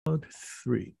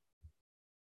Three.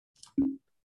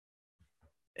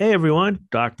 Hey everyone,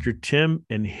 Dr. Tim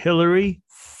and Hillary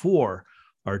for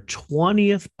our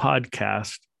 20th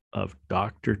podcast of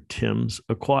Dr. Tim's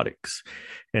Aquatics.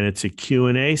 And it's a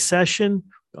Q&A session.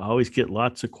 I always get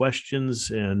lots of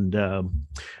questions and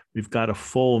we've got a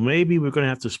full, maybe we're going to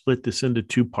have to split this into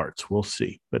two parts. We'll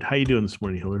see. But how you doing this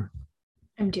morning, Hillary?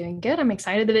 I'm doing good. I'm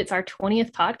excited that it's our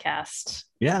 20th podcast.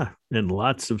 Yeah, and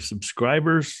lots of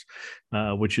subscribers,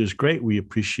 which is great. We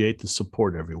appreciate the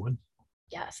support, everyone.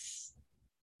 Yes.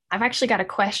 I've actually got a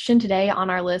question today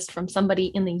on our list from somebody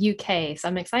in the UK. So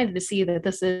I'm excited to see that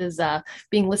this is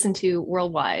being listened to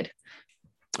worldwide.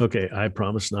 Okay, I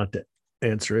promise not to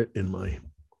answer it in my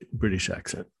British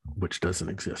accent, which doesn't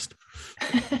exist.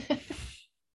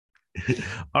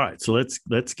 All right, so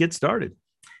let's get started.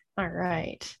 All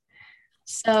right.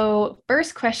 So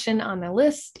first question on the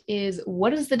list is,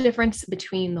 what is the difference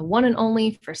between the one and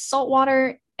only for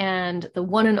saltwater and the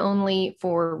one and only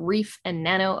for reef and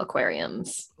nano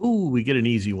aquariums? Ooh, we get an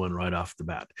easy one right off the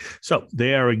bat. So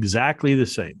they are exactly the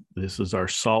same. This is our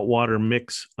saltwater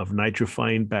mix of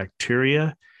nitrifying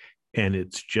bacteria, and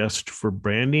it's just for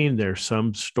branding. There are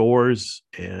some stores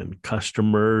and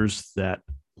customers that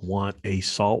want a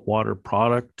saltwater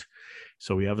product.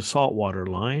 So we have a saltwater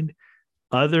line.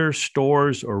 Other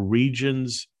stores or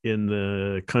regions in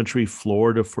the country,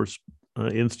 Florida, for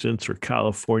instance, or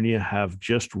California, have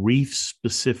just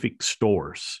reef-specific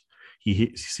stores.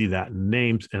 You see that in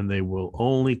names, and they will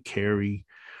only carry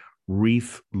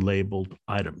reef-labeled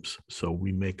items. So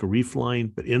we make a reef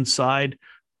line, but inside,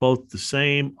 both the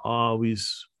same,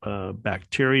 always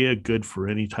bacteria, good for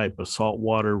any type of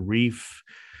saltwater, reef,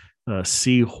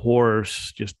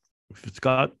 seahorse. Just if it's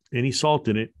got any salt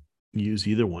in it, use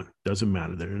either one. Doesn't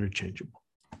matter. They're interchangeable.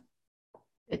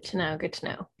 Good to know. Good to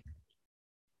know.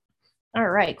 All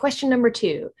right. Question number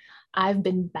 2. I've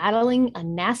been battling a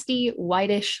nasty,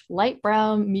 whitish, light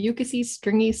brown, mucousy,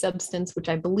 stringy substance, which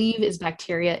I believe is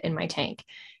bacteria in my tank.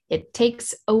 It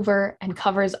takes over and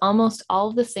covers almost all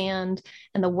of the sand,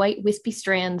 and the white, wispy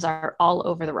strands are all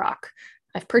over the rock.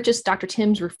 I've purchased Dr.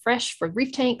 Tim's Refresh for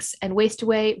reef tanks and waste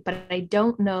away, but I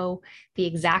don't know the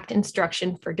exact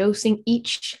instruction for dosing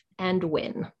each and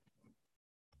when.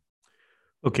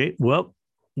 Okay, well,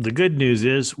 the good news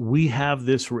is we have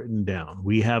this written down.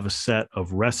 We have a set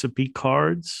of recipe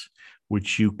cards,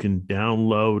 which you can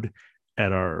download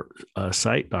at our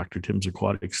site,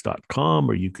 drtimsaquatics.com,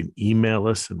 or you can email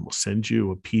us and we'll send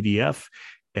you a PDF.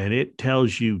 And it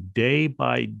tells you day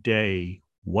by day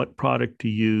what product to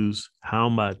use, how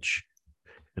much,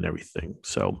 and everything.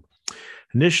 So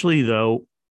initially, though,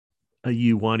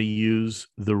 you want to use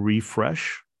the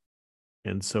Refresh.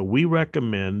 And so we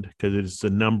recommend, because it's a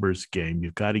numbers game,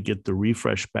 you've got to get the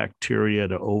Refresh bacteria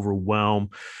to overwhelm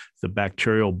the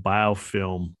bacterial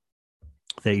biofilm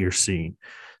that you're seeing.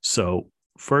 So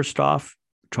first off,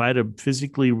 try to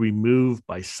physically remove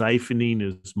by siphoning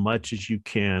as much as you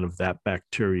can of that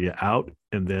bacteria out,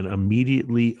 and then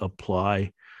immediately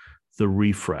apply the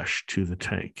Refresh to the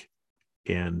tank.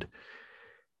 And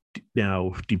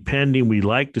now, depending, we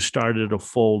like to start at a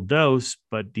full dose,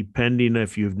 but depending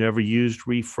if you've never used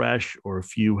Refresh or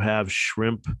if you have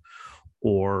shrimp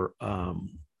or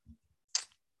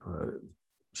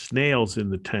snails in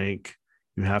the tank,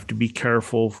 you have to be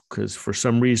careful because for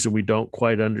some reason we don't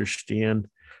quite understand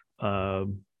the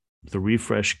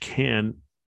Refresh can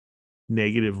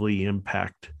negatively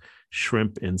impact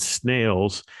shrimp and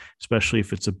snails, especially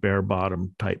if it's a bare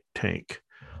bottom type tank.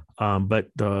 But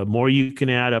the more you can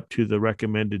add up to the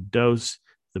recommended dose,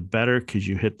 the better, because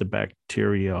you hit the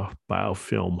bacteria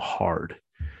biofilm hard.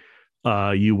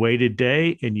 You wait a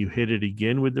day and you hit it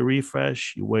again with the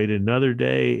Refresh. You wait another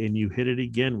day and you hit it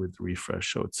again with the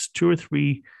Refresh. So it's 2 or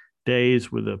 3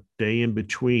 days with a day in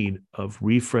between of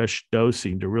Refresh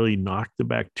dosing to really knock the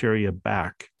bacteria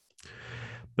back.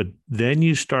 But then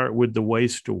you start with the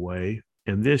waste away.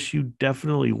 And this you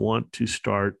definitely want to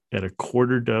start at a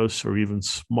quarter dose or even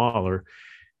smaller,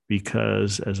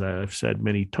 because as I've said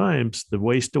many times, the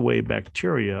waste away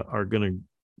bacteria are going to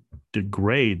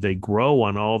degrade. They grow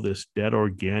on all this dead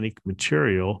organic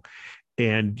material,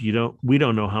 and we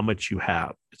don't know how much you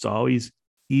have. It's always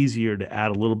easier to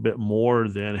add a little bit more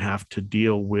than have to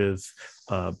deal with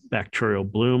bacterial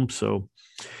bloom. So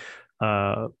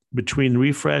between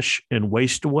Refresh and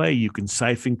waste away, you can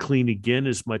siphon clean again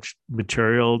as much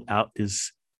material out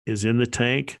is in the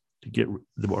tank to get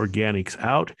the organics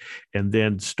out, and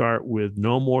then start with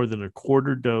no more than a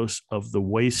quarter dose of the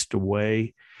waste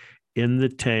away in the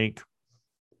tank.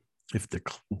 If the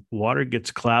water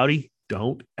gets cloudy,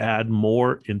 don't add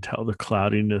more until the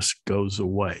cloudiness goes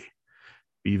away.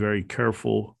 Be very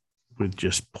careful with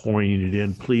just pouring it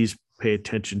in. Please pay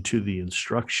attention to the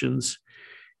instructions.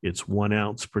 It's 1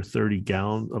 ounce per 30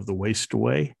 gallon of the waste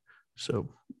away. So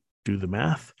do the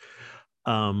math.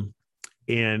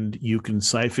 And you can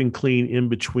siphon clean in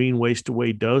between waste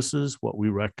away doses. What we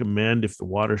recommend if the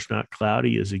water's not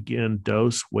cloudy is, again,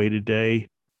 dose, wait a day,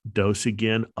 dose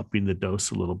again, upping the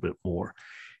dose a little bit more.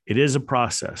 It is a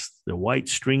process. The white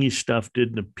stringy stuff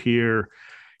didn't appear,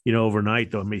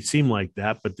 overnight, though it may seem like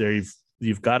that, but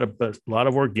you've got a lot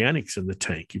of organics in the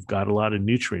tank. You've got a lot of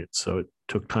nutrients. So it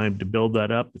took time to build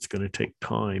that up. It's going to take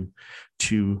time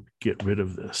to get rid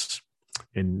of this.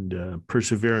 And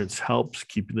perseverance helps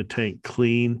keeping the tank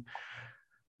clean.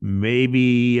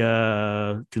 Maybe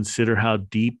consider how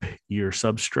deep your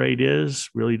substrate is.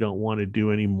 Really don't want to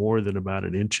do any more than about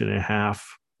 1.5 inches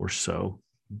or so.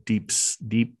 Deep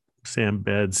sand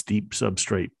beds, deep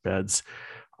substrate beds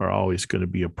are always going to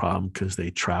be a problem because they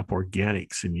trap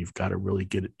organics, and you've got to really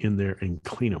get in there and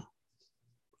clean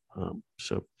them.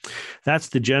 So that's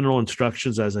the general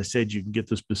instructions. As I said, you can get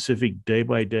the specific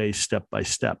day-by-day,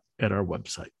 step-by-step at our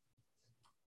website.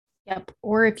 Yep.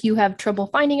 Or if you have trouble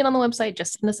finding it on the website,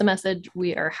 just send us a message.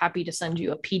 We are happy to send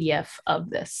you a PDF of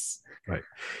this. Right.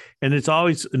 And it's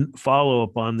always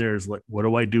follow-up on there is like, what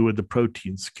do I do with the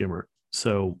protein skimmer?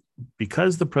 So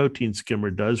because the protein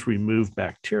skimmer does remove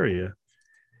bacteria,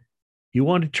 you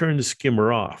want to turn the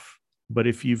skimmer off. But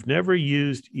if you've never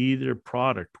used either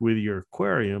product with your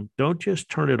aquarium, don't just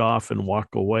turn it off and walk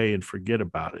away and forget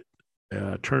about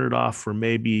it. Turn it off for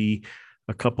maybe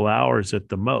a couple hours at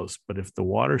the most. But if the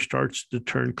water starts to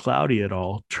turn cloudy at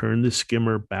all, turn the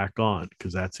skimmer back on,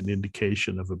 because that's an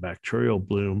indication of a bacterial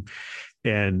bloom.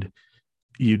 And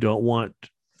you don't want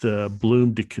the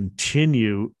bloom to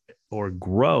continue or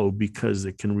grow because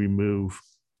it can remove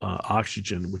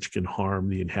oxygen, which can harm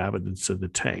the inhabitants of the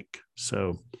tank.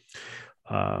 So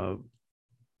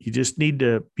you just need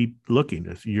to be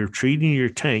looking. You're treating your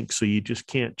tank, so you just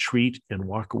can't treat and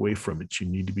walk away from it. You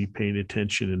need to be paying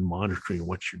attention and monitoring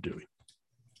what you're doing.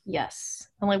 Yes.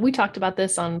 And like we talked about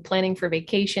this on planning for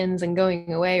vacations and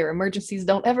going away or emergencies,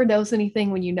 don't ever dose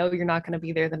anything when you know you're not going to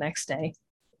be there the next day.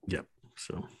 Yep.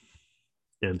 So,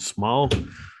 and small,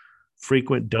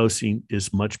 frequent dosing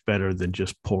is much better than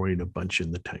just pouring a bunch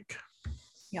in the tank.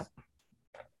 Yep.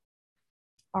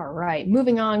 All right,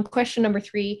 moving on. Question number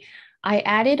 3. I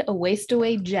added a waste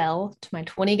away gel to my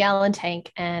 20-gallon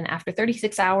tank, and after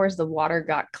 36 hours, the water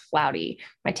got cloudy.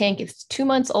 My tank is 2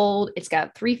 months old. It's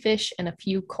got 3 fish and a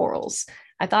few corals.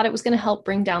 I thought it was going to help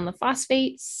bring down the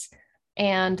phosphates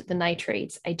and the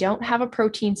nitrates. I don't have a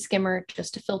protein skimmer,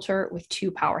 just a filter with 2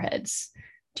 power heads.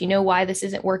 Do you know why this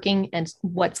isn't working and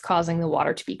what's causing the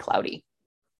water to be cloudy?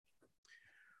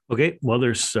 Okay, well,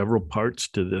 there's several parts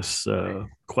to this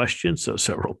question, so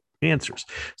several answers.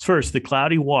 First, the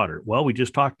cloudy water. Well, we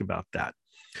just talked about that.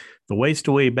 The waste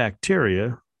away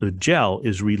bacteria, the gel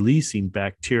is releasing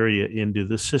bacteria into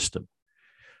the system.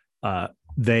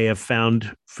 They have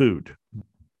found food,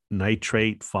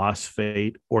 nitrate,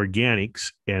 phosphate,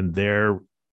 organics, and they're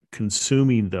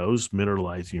consuming those,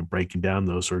 mineralizing and breaking down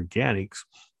those organics,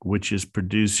 which is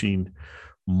producing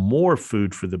more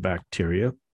food for the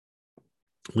bacteria,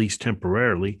 at least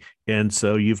temporarily. And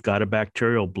so you've got a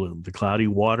bacterial bloom. The cloudy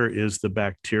water is the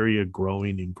bacteria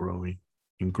growing and growing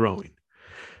and growing.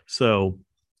 So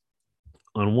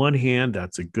on one hand,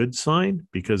 that's a good sign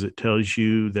because it tells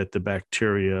you that the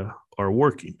bacteria are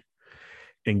working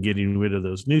and getting rid of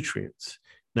those nutrients.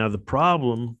 Now, the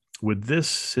problem with this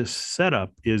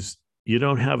setup is you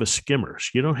don't have a skimmer. So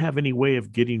you don't have any way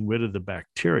of getting rid of the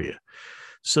bacteria.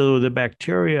 So the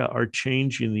bacteria are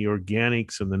changing the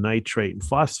organics and the nitrate and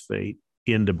phosphate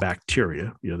into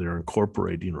bacteria. They're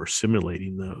incorporating or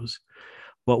assimilating those.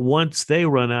 But once they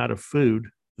run out of food,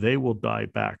 they will die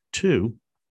back too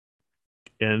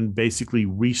and basically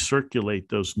recirculate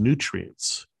those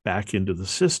nutrients back into the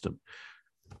system.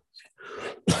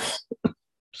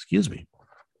 Excuse me.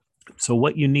 So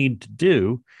what you need to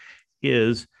do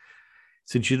is,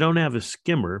 since you don't have a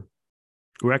skimmer,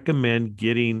 recommend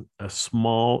getting a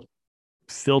small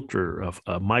filter of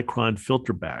a micron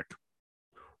filter bag,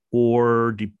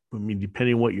 or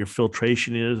depending on what your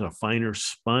filtration is, a finer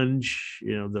sponge.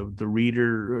 The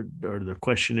reader or the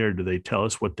questionnaire, do they tell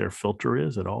us what their filter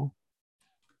is at all?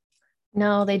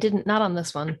 No, they didn't. Not on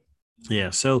this one.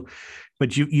 Yeah. So,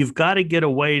 but you've got to get a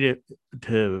way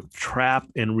to trap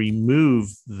and remove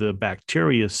the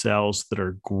bacteria cells that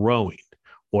are growing,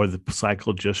 or the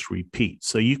cycle just repeats.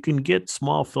 So you can get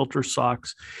small filter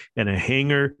socks and a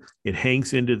hanger. It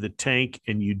hangs into the tank,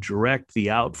 and you direct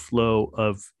the outflow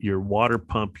of your water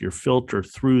pump, your filter,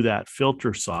 through that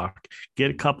filter sock. Get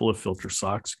a couple of filter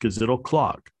socks because it'll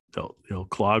clog. they'll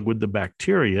clog with the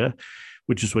bacteria,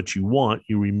 which is what you want.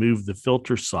 You remove the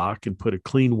filter sock and put a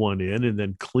clean one in, and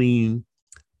then clean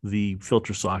the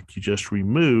filter sock you just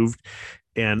removed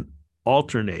and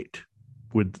alternate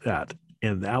with that.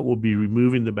 And that will be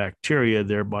removing the bacteria,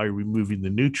 thereby removing the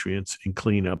nutrients and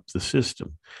clean up the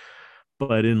system.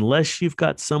 But unless you've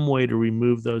got some way to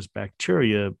remove those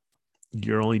bacteria,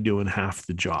 you're only doing half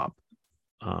the job.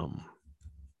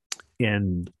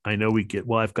 And I know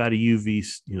I've got a UV,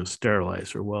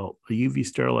 sterilizer. Well, a UV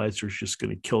sterilizer is just going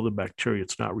to kill the bacteria.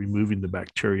 It's not removing the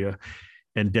bacteria,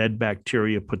 and dead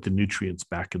bacteria put the nutrients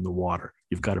back in the water.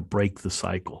 You've got to break the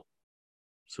cycle.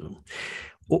 So,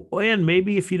 and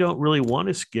maybe if you don't really want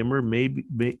a skimmer,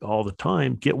 maybe all the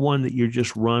time, get one that you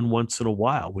just run once in a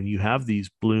while. When you have these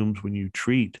blooms, when you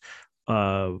treat,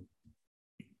 turn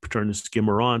the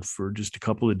skimmer on for just a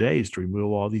couple of days to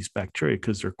remove all these bacteria,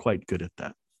 because they're quite good at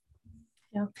that.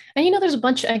 Yeah. And there's a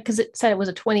bunch, because it said it was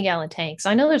a 20-gallon tank. So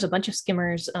I know there's a bunch of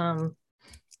skimmers,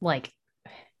 like,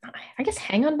 I guess,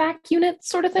 hang-on back unit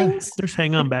sort of things. There's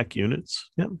hang-on back units.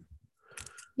 Yep.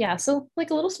 Yeah. So like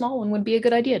a little small one would be a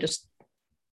good idea. Just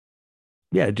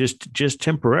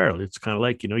temporarily. It's kind of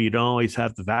like, you don't always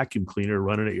have the vacuum cleaner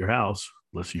running at your house,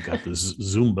 unless you got the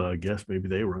Zumba, I guess. Maybe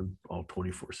they run all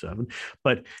 24/7.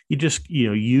 But you just,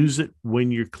 use it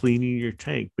when you're cleaning your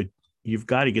tank. But you've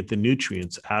got to get the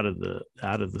nutrients out of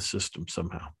the system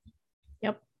somehow.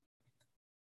 Yep.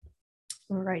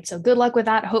 All right. So good luck with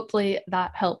that. Hopefully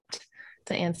that helped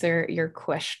to answer your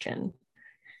question.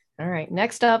 All right.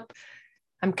 Next up,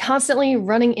 I'm constantly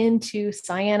running into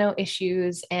cyano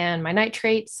issues, and my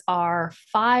nitrates are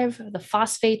 5. The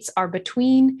phosphates are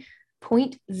between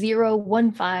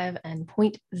 0.015 and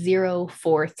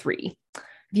 0.043. I've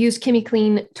used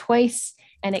ChemiClean twice,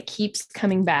 and it keeps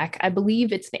coming back. I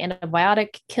believe it's an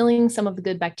antibiotic killing some of the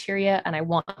good bacteria, and I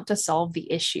want to solve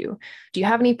the issue. Do you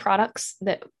have any products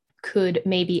that could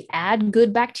maybe add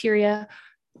good bacteria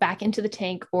back into the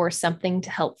tank, or something to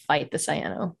help fight the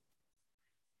cyano?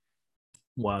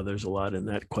 Wow, there's a lot in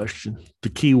that question. The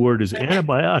key word is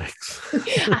antibiotics.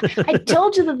 I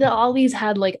told you that all these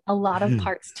had like a lot of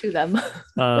parts to them.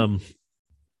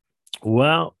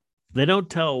 Well, they don't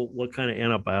tell what kind of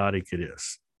antibiotic it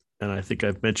is. And I think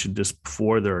I've mentioned this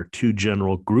before. There are 2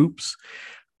 general groups: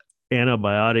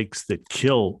 antibiotics that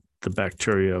kill the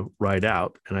bacteria right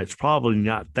out. And it's probably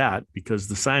not that, because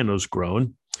the cyano's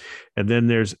grown. And then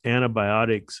there's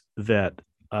antibiotics that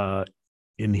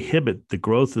inhibit the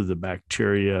growth of the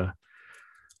bacteria.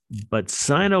 But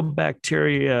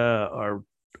cyanobacteria are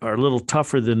a little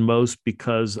tougher than most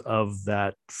because of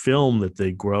that film that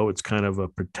they grow. It's kind of a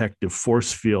protective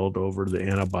force field over the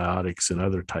antibiotics and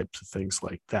other types of things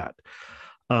like that.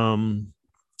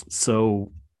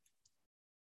 So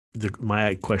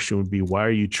my question would be, why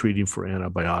are you treating for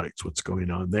antibiotics? What's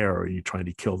going on there? Are you trying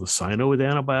to kill the cyano with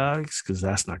antibiotics? Because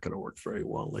that's not going to work very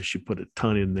well unless you put a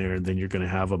ton in there, and then you're going to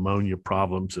have ammonia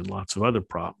problems and lots of other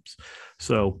problems.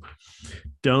 So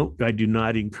I do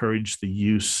not encourage the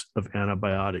use of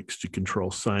antibiotics to control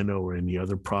cyano or any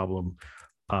other problem.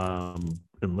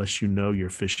 Unless your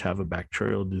fish have a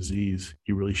bacterial disease,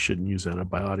 you really shouldn't use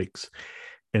antibiotics,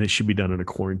 and it should be done in a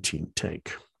quarantine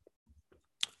tank.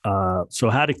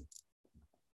 So how to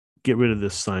get rid of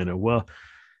this cyano? Well,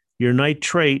 your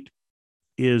nitrate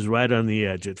is right on the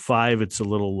edge. At 5, it's a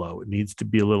little low. It needs to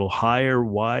be a little higher.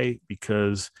 Why?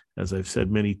 Because, as I've said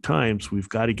many times, we've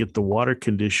got to get the water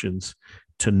conditions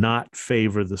to not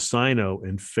favor the cyano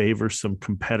and favor some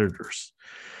competitors.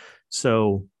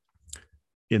 So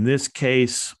in this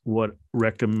case, what I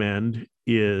recommend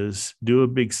is do a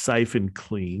big siphon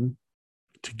clean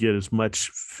to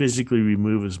physically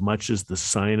remove as much as the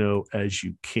cyano as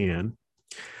you can.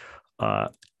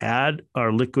 Add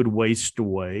our liquid waste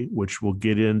away, which will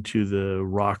get into the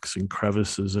rocks and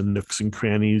crevices and nooks and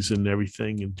crannies and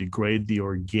everything, and degrade the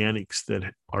organics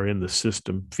that are in the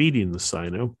system feeding the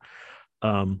cyano.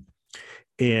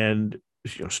 And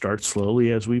start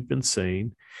slowly, as we've been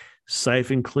saying.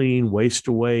 Siphon clean, waste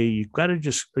away. You got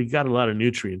a lot of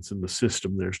nutrients in the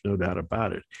system. There's no doubt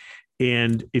about it.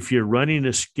 And if you're running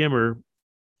a skimmer,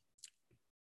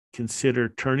 consider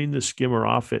turning the skimmer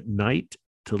off at night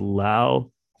to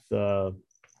allow the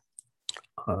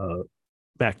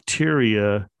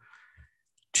bacteria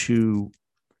to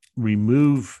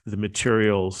remove the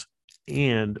materials.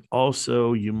 And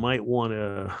also, you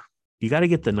got to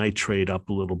get the nitrate up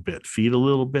a little bit, feed a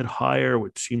little bit higher,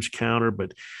 which seems counter,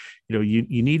 but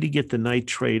you need to get the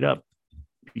nitrate up,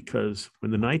 because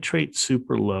when the nitrate's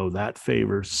super low, that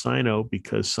favors cyano,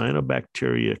 because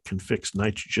cyanobacteria can fix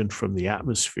nitrogen from the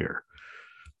atmosphere,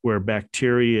 where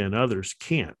bacteria and others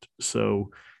can't.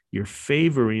 So you're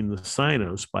favoring the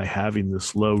cynos by having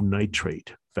this low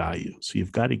nitrate value. So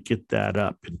you've got to get that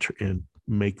up and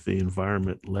make the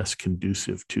environment less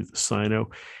conducive to the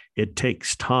cyno. It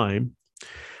takes time.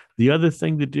 The other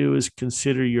thing to do is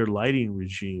consider your lighting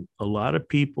regime. A lot of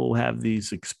people have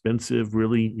these expensive,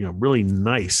 really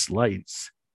nice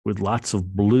lights with lots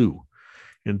of blue.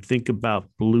 And think about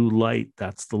blue light.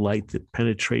 That's the light that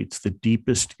penetrates the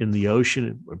deepest in the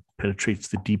ocean, it penetrates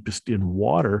the deepest in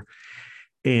water.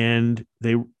 And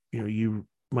you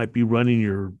might be running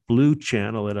your blue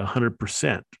channel at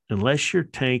 100%. Unless your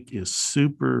tank is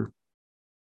super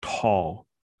tall,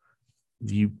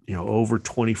 over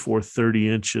 24, 30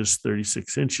 inches,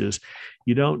 36 inches,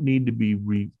 you don't need to be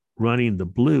running the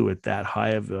blue at that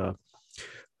high of a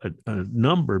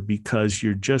number, because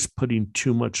you're just putting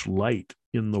too much light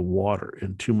in the water,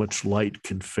 and too much light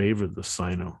can favor the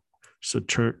cyno. So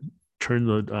turn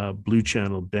the blue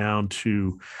channel down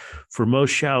to, for most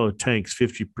shallow tanks,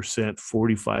 50%,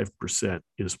 45%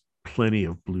 is plenty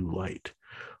of blue light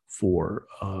for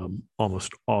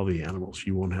almost all the animals.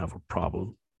 You won't have a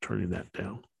problem turning that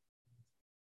down.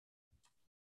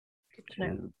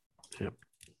 Yep.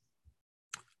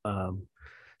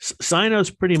 Cyno is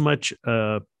pretty much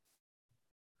a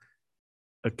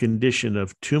condition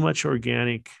of too much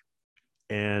organic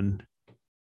and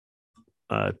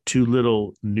too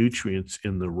little nutrients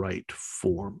in the right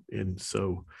form. And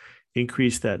so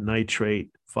increase that nitrate.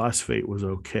 Phosphate was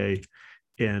okay.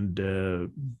 And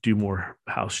do more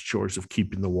house chores of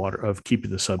keeping the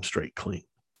substrate clean.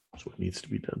 That's what needs to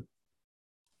be done.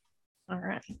 All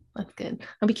right, that's good.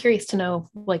 I'll be curious to know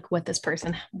what their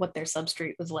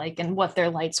substrate was like and what their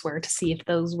lights were, to see if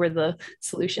those were the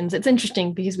solutions. It's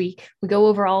interesting because we go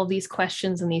over all of these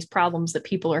questions and these problems that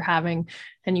people are having,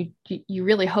 and you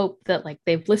really hope that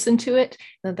they've listened to it,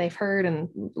 that they've heard, and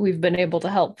we've been able to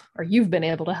help, or you've been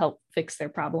able to help fix their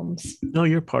problems. No,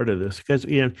 you're part of this, because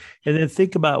and then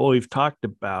think about what we've talked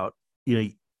about.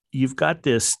 You've got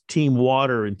this team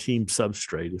water and team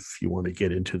substrate, if you want to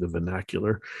get into the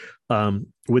vernacular,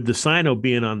 with the cyno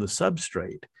being on the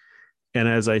substrate. And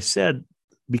as I said,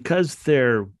 because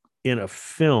they're in a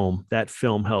film, that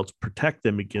film helps protect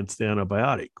them against the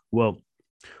antibiotic. Well,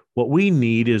 what we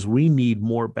need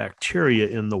more bacteria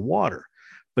in the water.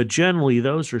 But generally,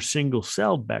 those are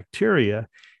single-celled bacteria,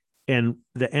 and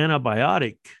the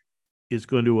antibiotic is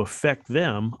going to affect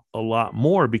them a lot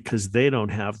more because they don't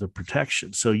have the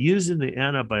protection. So using the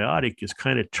antibiotic is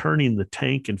kind of turning the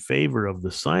tank in favor of the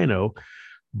cyno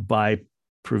by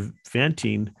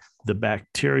preventing the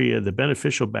bacteria, the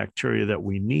beneficial bacteria that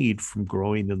we need, from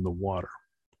growing in the water.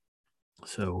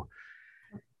 So,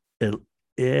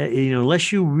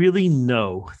 unless you really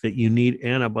know that you need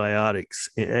antibiotics,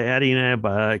 adding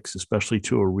antibiotics, especially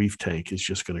to a reef tank, is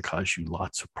just going to cause you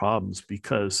lots of problems,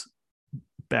 because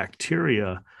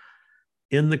bacteria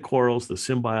in the corals, the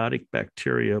symbiotic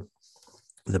bacteria,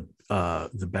 the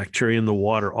bacteria in the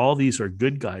water, all these are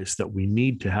good guys that we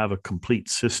need to have a complete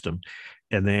system.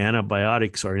 And the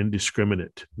antibiotics are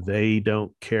indiscriminate. They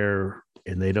don't care,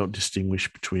 and they don't distinguish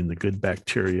between the good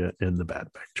bacteria and the bad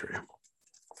bacteria.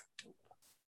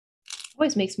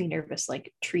 Always makes me nervous,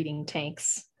 treating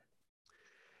tanks.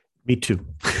 Me too.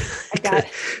 I got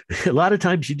a lot of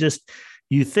times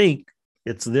you think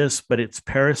it's this, but it's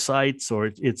parasites,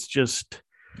 or it's just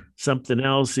something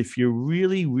else. If you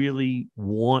really, really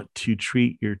want to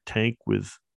treat your tank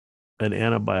with an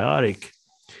antibiotic,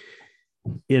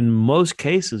 in most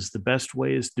cases, the best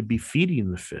way is to be feeding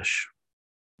the fish.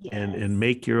 Yes. and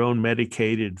make your own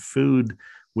medicated food,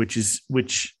 which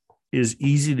is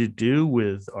easy to do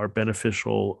with our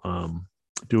beneficial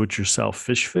do-it-yourself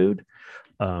fish food.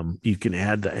 You can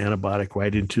add the antibiotic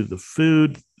right into the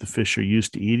food. The fish are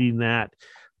used to eating that.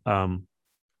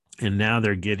 And now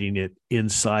they're getting it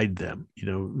inside them,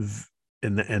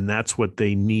 and that's what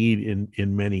they need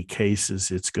in many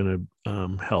cases. It's going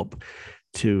to help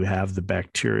to have the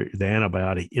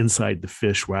antibiotic inside the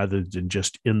fish rather than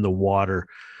just in the water,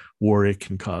 where it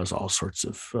can cause all sorts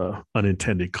of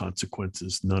unintended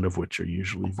consequences, none of which are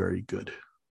usually very good.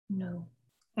 No.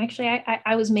 Actually,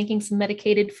 I was making some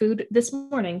medicated food this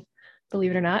morning,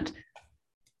 believe it or not,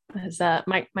 because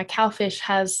my cowfish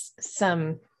has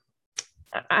some,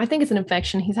 I think it's an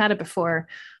infection. He's had it before,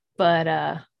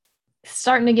 but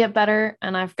starting to get better,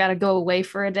 and I've got to go away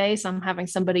for a day. So I'm having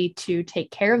somebody to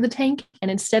take care of the tank. And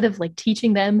instead of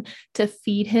teaching them to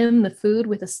feed him the food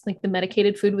with the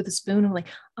medicated food with a spoon,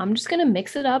 I'm just going to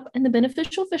mix it up in the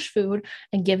beneficial fish food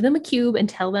and give them a cube and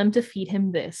tell them to feed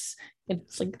him this.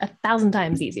 It's 1,000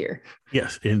 times easier.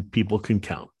 Yes. And people can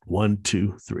count 1,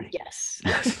 2, 3. Yes.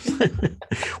 Yes.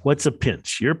 What's a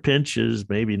pinch? Your pinch is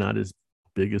maybe not as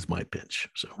big as my pinch.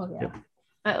 So, Oh, yeah.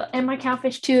 yep. And my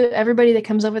cowfish too. Everybody that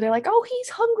comes over, they're like, "Oh, he's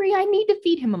hungry. I need to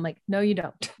feed him." I'm like, "No, you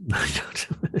don't."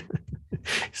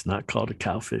 It's not called a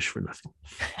cowfish for nothing.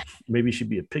 Maybe he should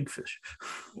be a pigfish.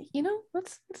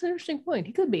 That's an interesting point.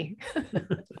 He could be.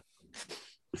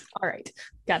 All right.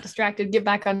 Got distracted. Get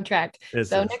back on track.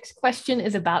 Next question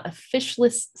is about a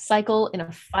fishless cycle in a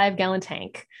 5-gallon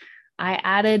tank. I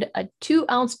added a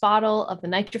 2-ounce bottle of the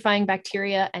nitrifying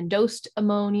bacteria and dosed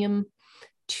ammonium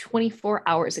 24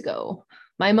 hours ago.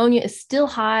 My ammonia is still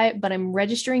high, but I'm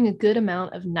registering a good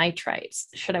amount of nitrites.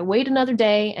 Should I wait another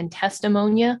day and test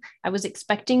ammonia? I was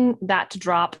expecting that to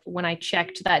drop when I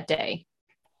checked that day.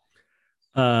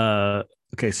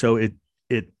 Okay, so it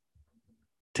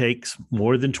takes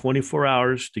more than 24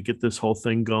 hours to get this whole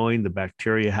thing going. The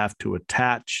bacteria have to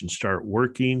attach and start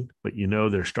working, but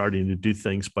they're starting to do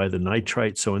things by the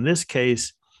nitrite. So in this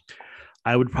case,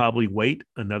 I would probably wait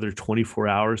another 24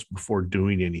 hours before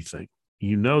doing anything.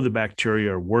 The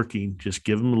bacteria are working, just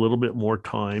give them a little bit more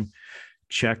time,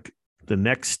 check the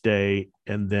next day,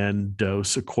 and then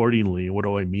dose accordingly. What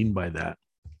do I mean by that?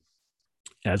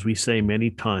 As we say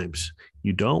many times,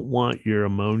 you don't want your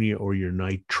ammonia or your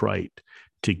nitrite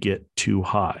to get too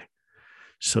high.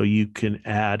 So you can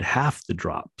add half the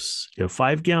drops. A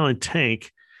 5-gallon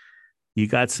tank, you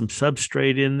got some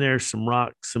substrate in there, some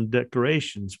rock, some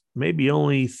decorations, maybe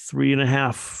only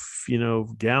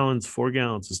 3.5, gallons, 4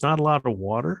 gallons. It's not a lot of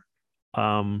water.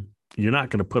 You're not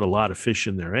going to put a lot of fish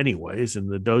in there anyways. And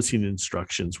the dosing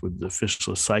instructions with the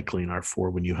fishless cycling are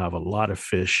for when you have a lot of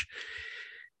fish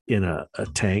in a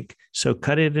tank. So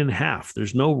cut it in half.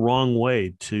 There's no wrong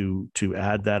way to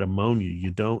add that ammonia.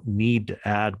 You don't need to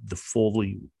add the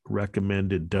fully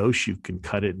recommended dose. You can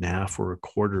cut it in half or a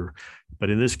quarter. But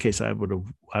in this case, I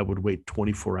would wait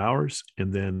 24 hours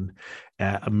and then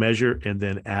measure and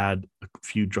then add a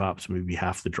few drops, maybe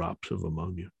half the drops of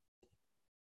ammonia.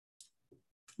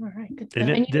 All right, good.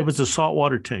 And there was a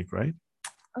saltwater tank, right?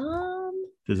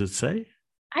 Does it say?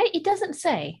 It doesn't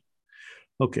say.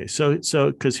 Okay, so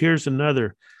because here's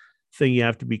another thing you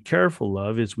have to be careful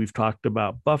of is we've talked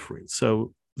about buffering.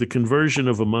 So the conversion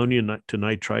of ammonia to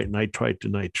nitrite, nitrite to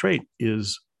nitrate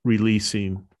is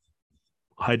releasing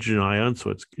hydrogen ions.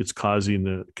 So it's causing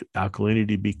the alkalinity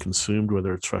to be consumed,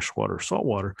 whether it's freshwater or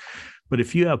saltwater. But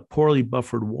if you have poorly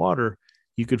buffered water,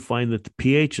 you could find that the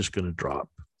pH is going to drop.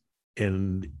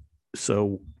 And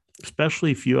so especially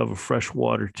if you have a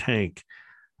freshwater tank,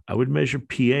 I would measure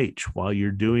pH while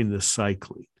you're doing the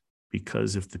cycling,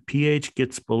 because if the pH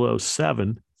gets below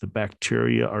 7, the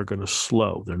bacteria are going to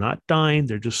slow. They're not dying,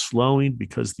 they're just slowing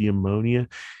because the ammonia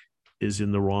is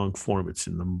in the wrong form. It's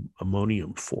in the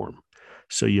ammonium form.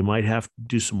 So you might have to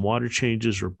do some water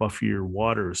changes or buffer your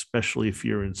water, especially if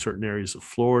you're in certain areas of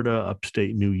Florida,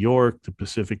 upstate New York, the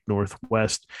Pacific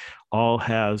Northwest, all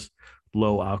has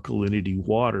low alkalinity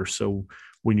water. So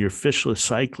when you're fishless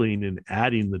cycling and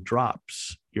adding the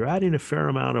drops, you're adding a fair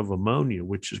amount of ammonia,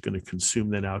 which is going to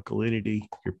consume that alkalinity.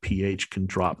 Your pH can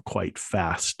drop quite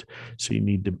fast. So you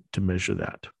need to measure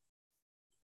that.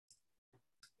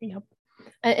 Yep.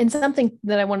 And something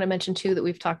that I want to mention too that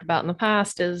we've talked about in the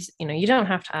past is, you don't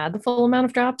have to add the full amount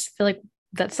of drops. I feel like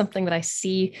that's something that I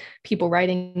see people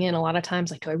writing in a lot of times,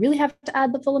 like, do I really have to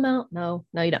add the full amount? No,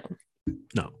 you don't.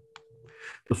 No.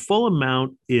 The full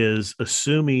amount is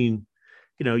assuming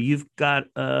you've got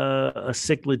a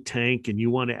cichlid tank and you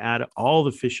want to add all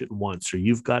the fish at once, or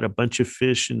you've got a bunch of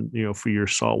fish and for your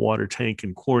saltwater tank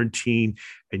in quarantine,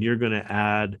 and you're going to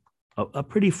add a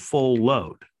pretty full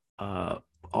load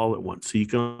all at once. So you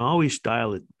can always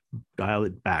dial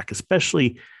it back,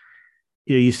 especially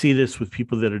you see this with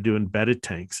people that are doing bedded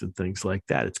tanks and things like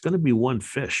that. It's going to be one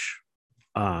fish.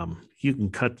 You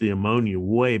can cut the ammonia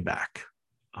way back.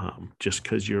 Just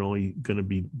because you're only going to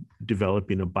be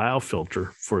developing a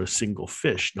biofilter for a single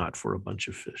fish, not for a bunch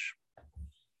of fish.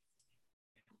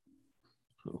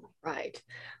 Right.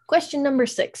 Question number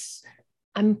 6.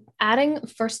 I'm adding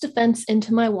First Defense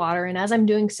into my water, and as I'm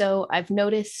doing so, I've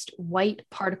noticed white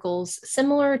particles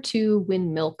similar to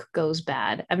when milk goes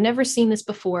bad. I've never seen this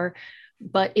before,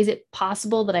 but is it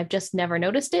possible that I've just never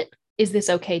noticed it? Is this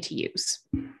okay to use?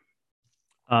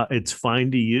 It's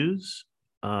fine to use.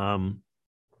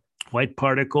 White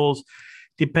particles,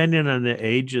 depending on the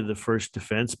age of the First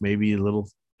Defense, maybe a little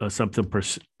something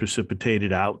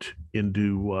precipitated out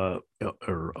into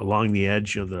or along the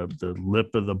edge of the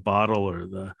lip of the bottle or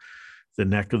the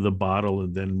neck of the bottle,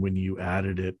 and then when you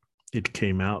added it, it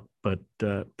came out. But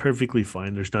perfectly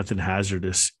fine. There's nothing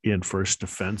hazardous in First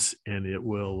Defense, and it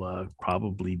will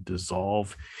probably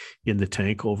dissolve in the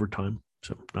tank over time.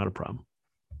 So not a problem.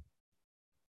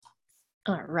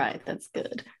 All right, that's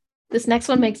good. This next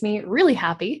one makes me really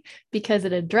happy because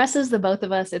it addresses the both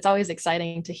of us. It's always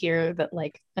exciting to hear that,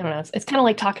 like, I don't know, it's kind of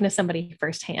like talking to somebody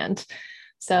firsthand.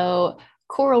 So,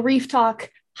 Coral Reef Talk,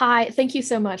 hi, thank you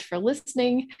so much for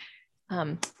listening.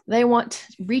 They want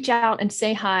to reach out and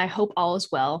say hi, hope all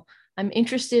is well. I'm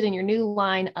interested in your new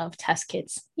line of test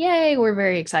kits. Yay, we're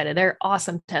very excited. They're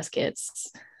awesome test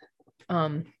kits.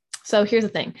 So here's the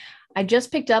thing. I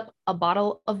just picked up a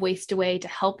bottle of Waste Away to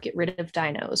help get rid of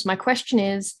dinos. My question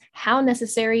is, how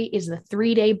necessary is the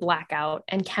 3-day blackout,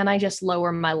 and can I just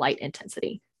lower my light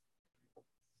intensity?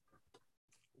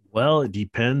 Well, it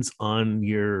depends on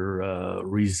your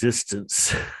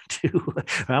resistance to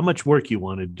how much work you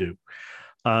want to do.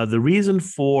 The reason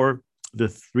for the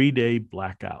 3-day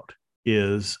blackout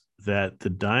is that the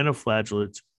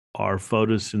dinoflagellates are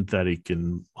photosynthetic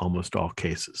in almost all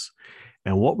cases.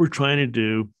 And what we're trying to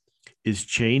do is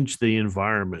change the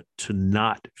environment to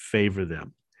not favor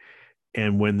them.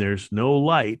 And when there's no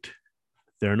light,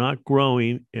 they're not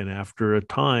growing. And after a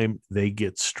time, they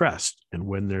get stressed. And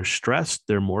when they're stressed,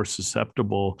 they're more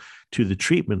susceptible to the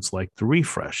treatments like the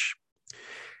refresh.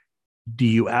 Do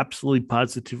you absolutely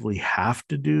positively have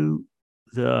to do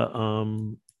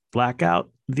the blackout?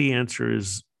 The answer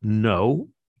is no.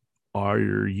 Are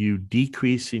you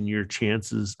decreasing your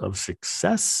chances of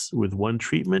success with one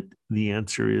treatment? The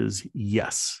answer is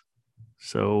yes.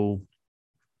 So,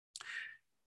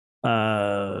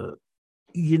 if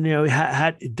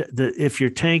your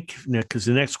tank, because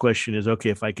the next question is, okay,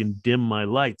 if I can dim my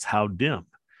lights, how dim?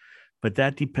 But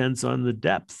that depends on the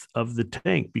depth of the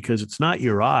tank, because it's not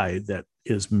your eye that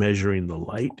is measuring the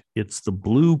light. It's the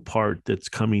blue part that's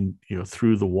coming,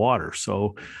 through the water.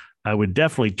 So I would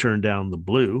definitely turn down the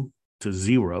blue to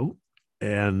 0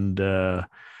 and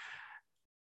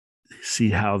see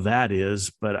how that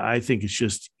is. But I think it's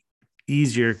just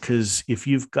easier because if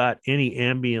you've got any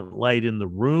ambient light in the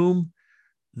room,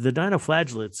 the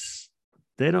dinoflagellates,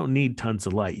 they don't need tons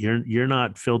of light. You're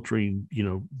not filtering,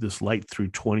 this light through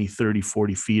 20, 30,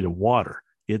 40 feet of water.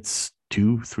 It's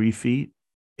 2-3 feet,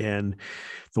 and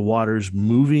the water's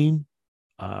moving.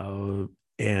 And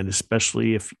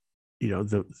especially if,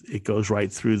 it goes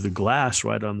right through the glass,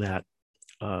 right on that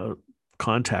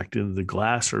contact into the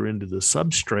glass or into the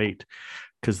substrate,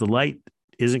 because the light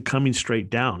isn't coming straight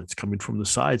down. It's coming from the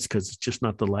sides because it's just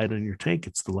not the light on your tank.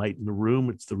 It's the light in the room.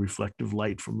 It's the reflective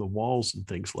light from the walls and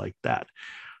things like that.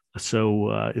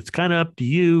 So it's kind of up to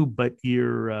you, but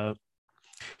you're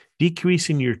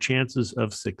decreasing your chances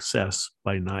of success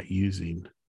by not using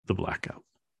the blackout.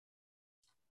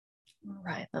 All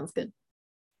right, sounds good.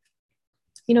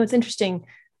 It's interesting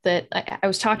that I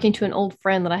was talking to an old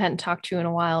friend that I hadn't talked to in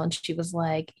a while, and she was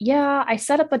like, yeah, I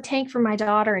set up a tank for my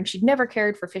daughter, and she'd never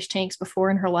cared for fish tanks before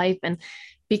in her life. And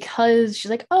because she's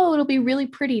like, oh, it'll be really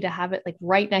pretty to have it like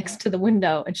right next to the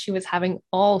window. And she was having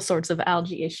all sorts of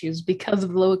algae issues because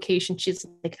of the location. She's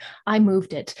like, I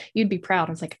moved it. You'd be proud.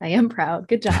 I was like, I am proud.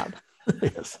 Good job.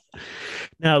 Yes.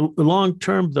 Now, long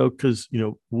term, though, because,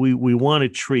 we want to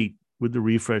treat with the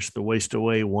refresh, the Waste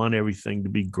Away, want everything to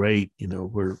be great.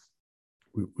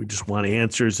 We just want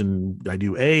answers, and I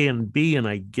do A and B and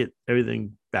I get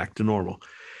everything back to normal.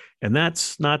 And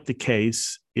that's not the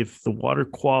case if the water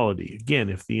quality, again,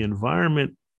 if the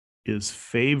environment is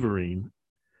favoring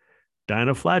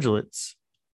dinoflagellates,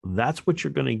 that's what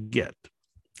you're going to get.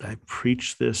 I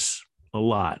preach this a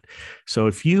lot. So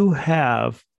if you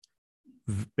have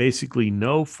basically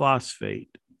no phosphate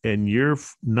and your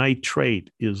nitrate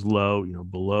is low,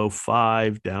 below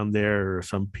 5 down there, or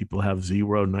some people have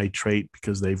 0 nitrate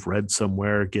because they've read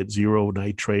somewhere, get 0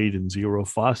 nitrate and 0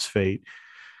 phosphate.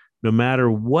 No matter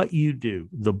what you do,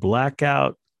 the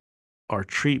blackout, our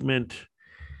treatment,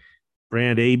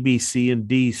 brand A, B, C, and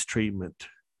D's treatment,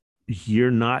 you're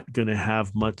not going to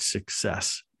have much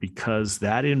success because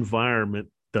that environment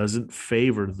doesn't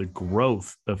favor the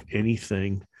growth of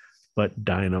anything but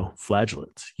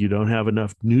dinoflagellates. You don't have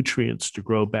enough nutrients to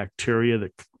grow bacteria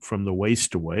from the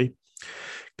Waste Away,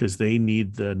 because they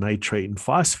need the nitrate and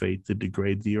phosphate to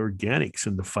degrade the organics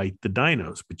and to fight the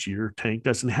dinos. But your tank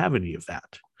doesn't have any of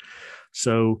that.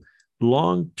 So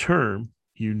long term,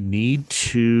 you need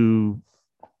to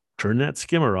turn that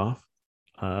skimmer off,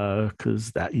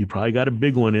 because that you probably got a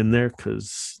big one in there,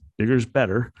 because bigger is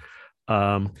better.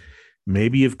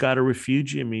 Maybe you've got a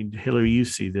refugia. I mean, Hillary, you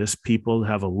see this. People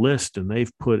have a list and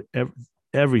they've put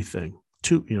everything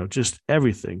to, just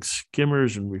everything,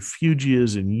 skimmers and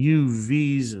refugias and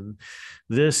UVs and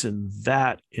this and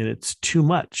that. And it's too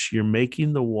much. You're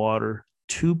making the water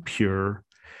too pure,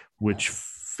 which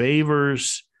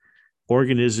favors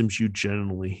organisms you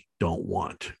generally don't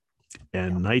want.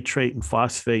 And nitrate and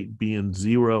phosphate being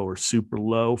 0 or super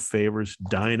low favors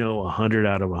dino 100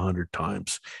 out of 100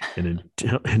 times. And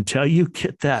until you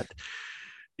get that,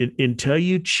 until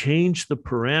you change the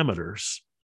parameters,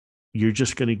 you're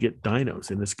just going to get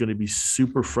dinos, and it's going to be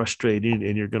super frustrating.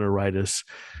 And you're going to write us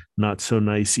not so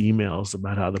nice emails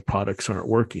about how the products aren't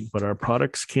working. But our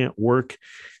products can't work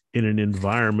in an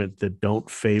environment that don't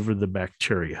favor the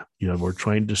bacteria. We're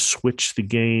trying to switch the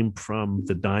game from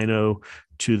the dino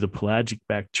to the pelagic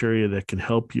bacteria that can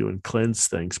help you and cleanse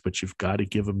things, but you've got to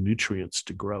give them nutrients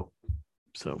to grow.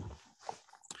 So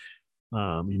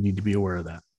you need to be aware of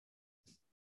that.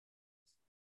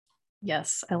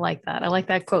 Yes, I like that. I like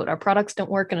that quote. Our products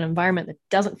don't work in an environment that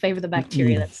doesn't favor the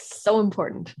bacteria. That's so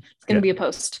important. It's going to be a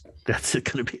post. That's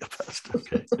going to be a post.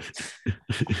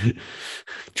 Okay.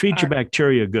 Treat your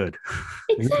bacteria good.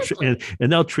 Exactly.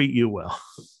 And they'll treat you well.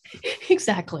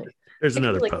 Exactly. There's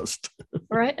another post.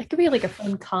 Right. It could be like a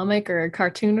fun comic or a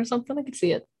cartoon or something. I could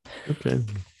see it. Okay.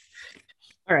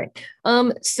 All right.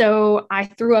 So I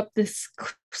threw up this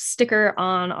sticker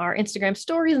on our Instagram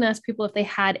stories and asked people if they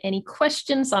had any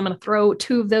questions. So I'm going to throw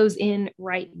 2 of those in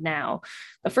right now.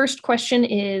 The first question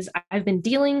is, I've been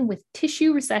dealing with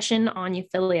tissue recession on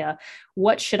Euphyllia.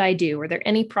 What should I do? Are there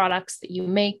any products that you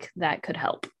make that could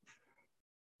help?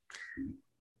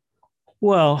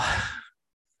 Well,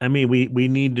 I mean, we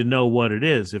need to know what it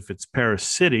is. If it's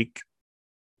parasitic,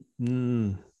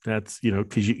 that's,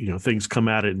 because, things come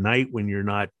out at night when you're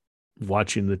not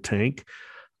watching the tank,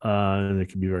 and it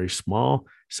can be very small.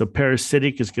 So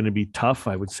parasitic is going to be tough.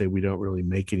 I would say we don't really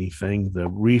make anything. The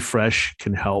refresh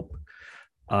can help.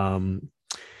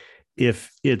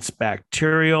 If it's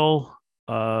bacterial,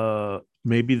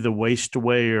 maybe the waste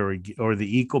away or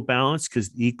the EcoBalance, because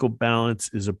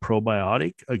EcoBalance is a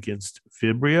probiotic against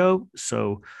Vibrio.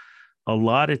 So a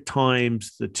lot of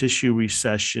times the tissue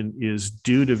recession is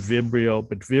due to Vibrio,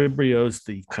 but Vibrio is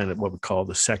the kind of what we call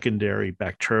the secondary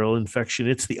bacterial infection.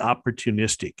 It's the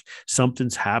opportunistic.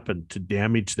 Something's happened to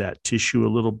damage that tissue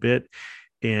a little bit,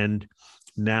 and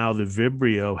now the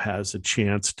Vibrio has a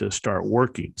chance to start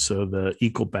working. So the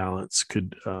EcoBalance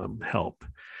could help.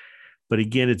 But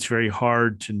again, it's very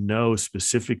hard to know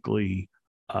specifically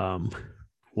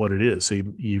what it is. So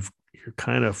you're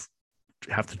kind of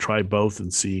have to try both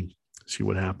and see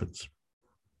what happens.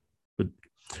 But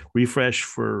refresh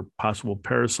for possible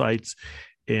parasites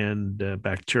and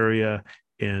bacteria,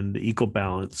 and the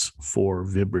EcoBalance for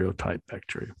Vibrio type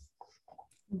bacteria.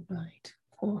 Right.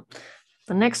 Cool.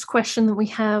 The next question that we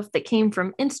have that came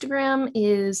from Instagram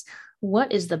is,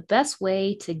 what is the best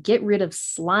way to get rid of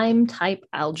slime type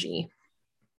algae?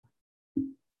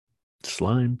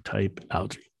 Slime type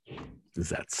algae. Is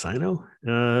that cyano?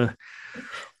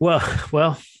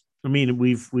 Well, I mean,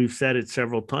 we've said it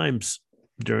several times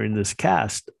during this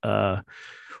cast.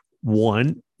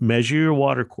 One, measure your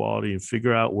water quality and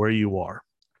figure out where you are.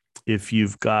 If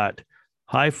you've got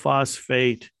high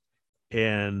phosphate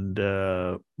and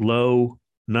low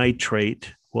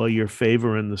nitrate, well, you're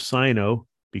favoring the cyano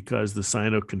because the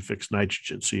cyano can fix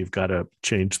nitrogen. So you've got to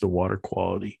change the water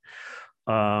quality.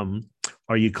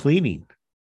 Are you cleaning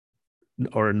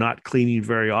or not cleaning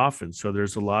very often? So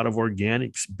there's a lot of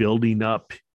organics building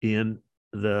up in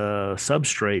the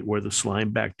substrate where the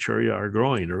slime bacteria are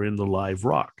growing, or in the live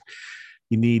rock.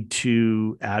 You need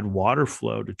to add water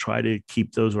flow to try to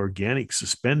keep those organics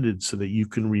suspended so that you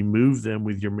can remove them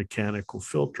with your mechanical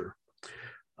filter.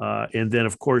 And then,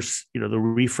 of course, the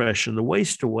refresh and the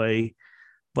waste away.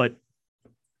 But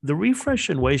the refresh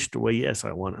and waste away, yes,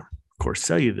 I want to, of course,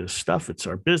 sell you this stuff. It's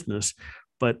our business.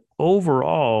 But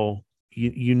overall,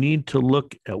 you need to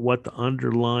look at what the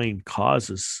underlying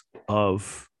causes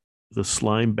of the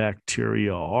slime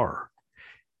bacteria are.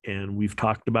 And we've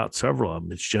talked about several of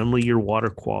them. It's generally your water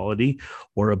quality,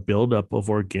 or a buildup of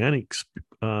organics,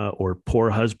 or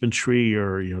poor husbandry,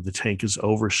 or the tank is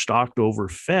overstocked,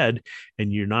 overfed,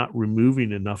 and you're not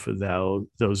removing enough of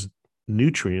those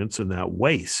nutrients and that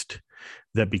waste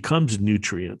that becomes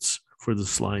nutrients for the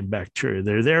slime bacteria.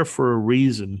 They're there for a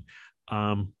reason.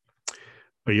 Are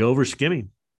you over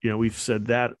skimming? We've said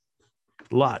that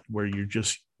a lot, where you're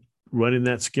just running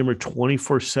that skimmer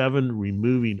 24/7,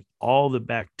 removing all the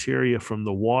bacteria from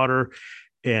the water,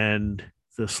 and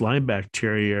the slime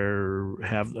bacteria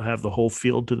have the whole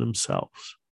field to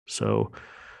themselves. So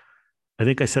I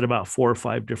think I said about 4 or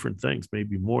 5 different things,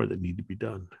 maybe more, that need to be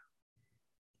done.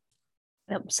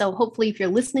 So hopefully, if you're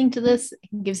listening to this,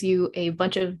 it gives you a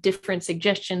bunch of different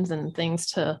suggestions and things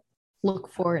to look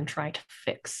for and try to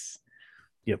fix.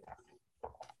 Yep.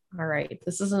 All right.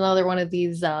 This is another one of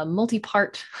these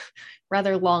multi-part,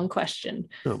 rather long question.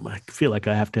 I feel like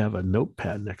I have to have a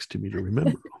notepad next to me to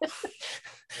remember.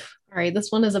 All right,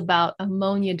 this one is about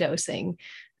ammonia dosing.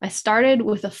 I started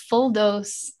with a full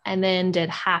dose and then did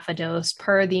half a dose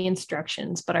per the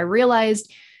instructions, but I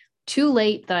realized too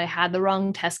late that I had the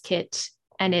wrong test kit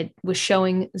and it was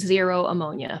showing 0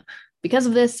 ammonia. Because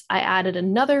of this, I added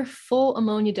another full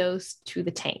ammonia dose to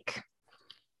the tank.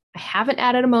 I haven't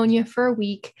added ammonia for a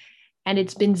week and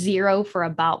it's been 0 for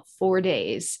about 4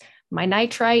 days. My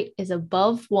nitrite is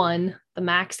above 1, the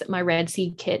max that my Red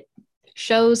Seed kit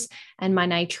shows, and my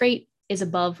nitrate is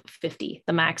above 50,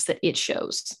 the max that it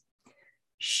shows.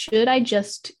 Should I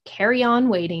just carry on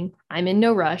waiting? I'm in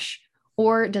no rush.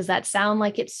 Or does that sound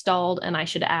like it's stalled and I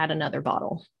should add another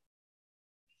bottle?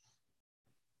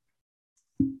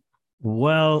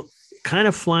 Well, kind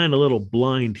of flying a little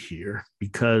blind here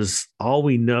because all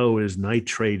we know is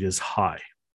nitrate is high.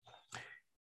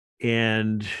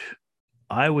 And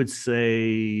I would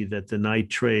say that the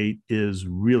nitrate is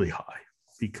really high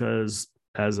because,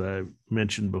 as I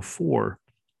mentioned before,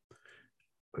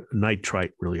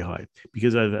 nitrite really high.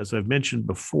 Because as I've mentioned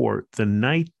before, the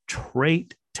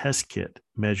nitrate test kit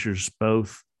measures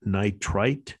both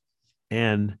nitrite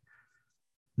and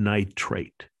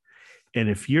nitrate. And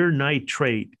if your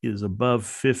nitrate is above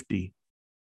 50,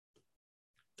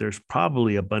 there's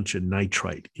probably a bunch of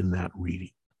nitrite in that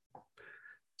reading.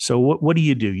 So what do?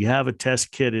 You have a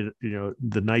test kit,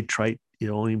 the nitrite, it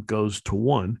only goes to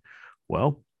 1.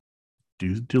 Well,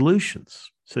 do dilutions.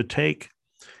 So take,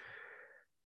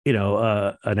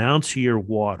 an ounce of your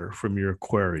water from your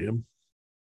aquarium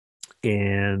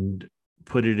and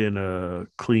put it in a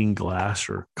clean glass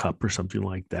or cup or something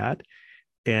like that.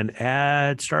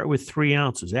 And start with 3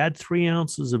 ounces. Add 3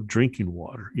 ounces of drinking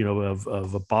water,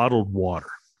 of a bottled water,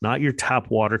 not your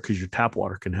tap water, because your tap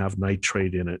water can have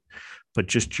nitrate in it, but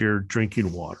just your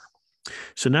drinking water.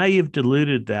 So now you've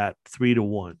diluted that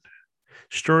 3-to-1.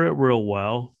 Stir it real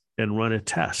well and run a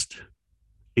test.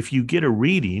 If you get a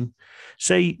reading,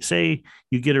 say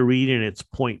you get a reading, it's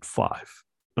 0.5.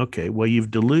 Okay, well,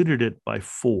 you've diluted it by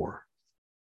 4.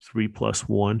 3 plus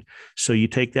 1. So you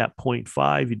take that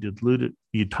 0.5, you dilute it,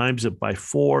 you times it by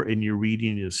 4, and your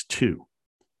reading is 2.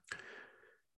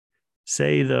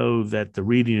 Say, though, that the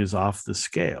reading is off the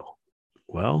scale.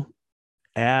 Well,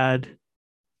 add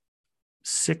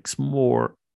 6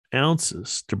 more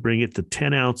ounces to bring it to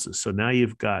 10 ounces. So now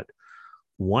you've got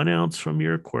 1 ounce from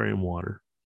your aquarium water,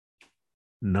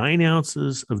 9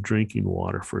 ounces of drinking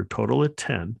water for a total of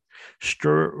 10.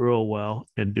 Stir it real well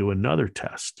and do another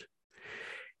test.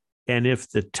 And if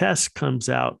the test comes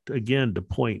out again to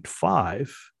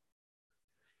 0.5,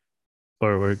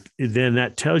 or then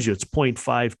that tells you it's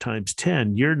 0.5 times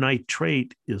 10, your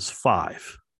nitrate is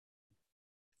 5.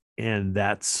 And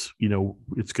that's,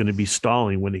 it's going to be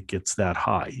stalling when it gets that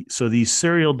high. So these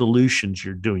serial dilutions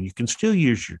you're doing, you can still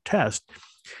use your test,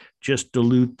 just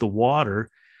dilute the water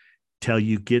till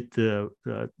you get the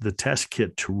test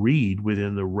kit to read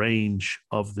within the range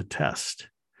of the test.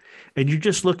 And you're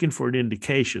just looking for an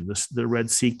indication. The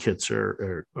Red Seed kits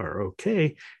are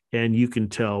okay, and you can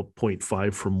tell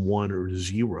 0.5 from 1 or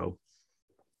 0.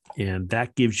 And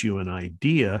that gives you an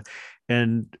idea.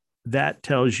 And that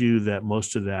tells you that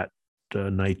most of that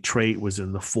nitrate was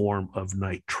in the form of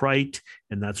nitrite.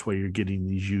 And that's why you're getting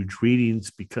these huge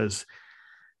readings, because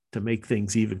to make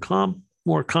things even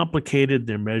more complicated,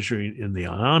 they're measuring in the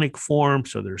ionic form.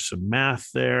 So there's some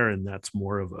math there, and that's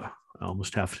more of I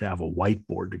almost have to have a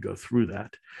whiteboard to go through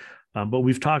that. But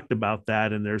we've talked about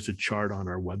that, and there's a chart on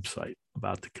our website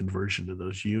about the conversion to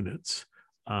those units.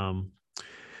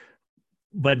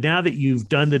 But now that you've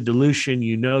done the dilution,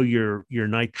 your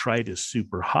nitrite is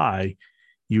super high,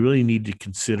 you really need to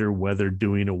consider whether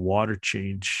doing a water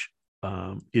change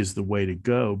is the way to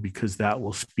go, because that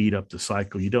will speed up the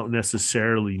cycle. You don't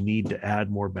necessarily need to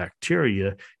add more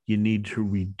bacteria. You need to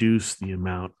reduce the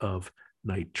amount of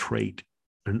nitrite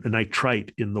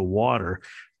in the water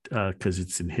because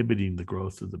it's inhibiting the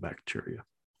growth of the bacteria.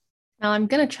 Now, I'm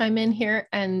going to chime in here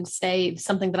and say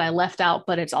something that I left out,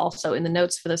 but it's also in the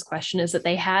notes for this question, is that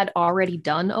they had already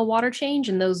done a water change,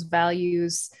 and those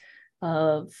values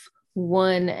of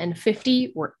 1 and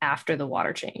 50 were after the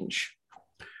water change.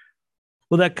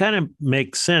 Well, that kind of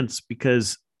makes sense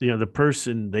because, the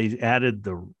person, they added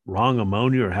the wrong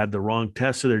ammonia or had the wrong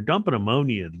test. So they're dumping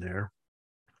ammonia in there,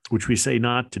 which we say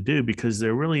not to do because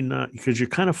they're really not, because you're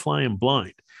kind of flying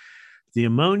blind. The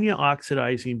ammonia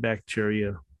oxidizing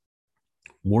bacteria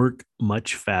work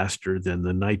much faster than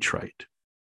the nitrite.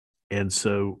 And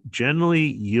so generally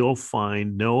you'll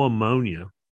find no ammonia.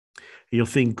 You'll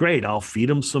think, great, I'll feed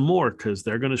them some more because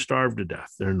they're going to starve to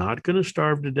death. They're not going to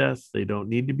starve to death. They don't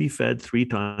need to be fed 3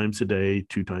 times a day,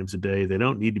 2 times a day. They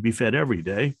don't need to be fed every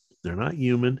day. They're not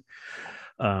human.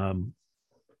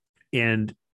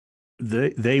 And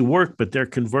they work, but they're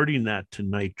converting that to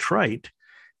nitrite.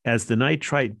 As the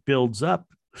nitrite builds up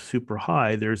super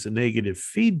high, there's a negative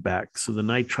feedback. So the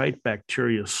nitrite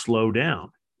bacteria slow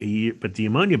down, but the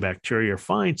ammonia bacteria are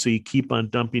fine. So you keep on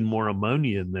dumping more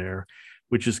ammonia in there,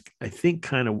 which is, I think,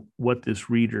 kind of what this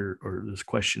reader or this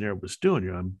questionnaire was doing.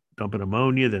 I'm dumping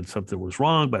ammonia, then something was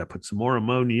wrong, but I put some more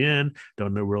ammonia in.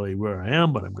 Don't know really where I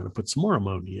am, but I'm going to put some more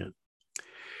ammonia in.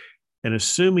 And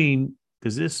assuming,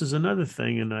 because this is another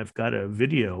thing, and I've got a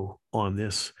video on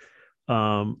this,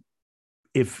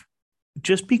 if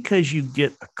just because you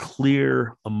get a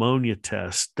clear ammonia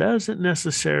test doesn't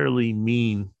necessarily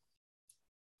mean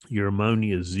your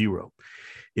ammonia is zero.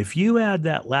 If you add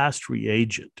that last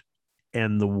reagent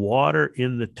and the water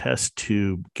in the test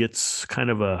tube gets kind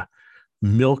of a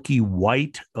milky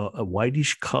white, a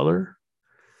whitish color,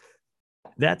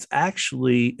 that's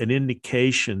actually an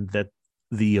indication that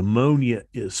the ammonia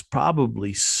is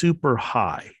probably super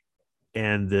high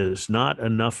and there's not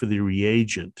enough of the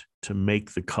reagent to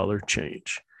make the color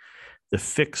change. The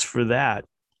fix for that,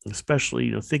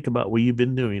 especially, think about what you've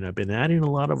been doing. I've been adding a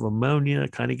lot of ammonia,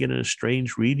 kind of getting a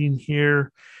strange reading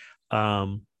here.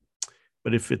 But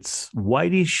if it's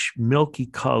whitish, milky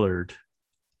colored,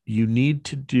 you need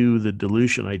to do the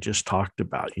dilution I just talked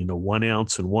about. 1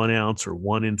 ounce and 1 ounce, or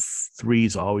 1 in 3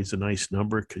 is always a nice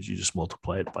number because you just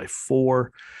multiply it by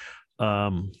 4.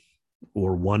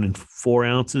 Or 1 in 4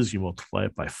 ounces, you multiply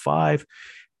it by 5,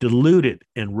 dilute it,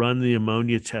 and run the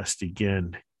ammonia test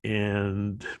again.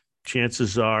 And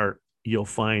chances are you'll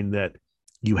find that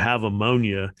you have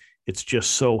ammonia. It's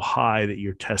just so high that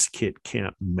your test kit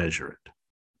can't measure it.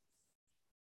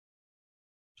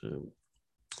 So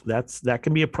that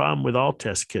can be a problem with all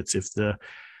test kits. If the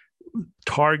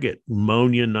target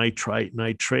ammonia, nitrite,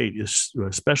 nitrate is,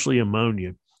 especially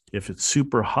ammonia, if it's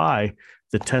super high,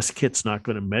 the test kit's not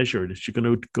going to measure it. It's going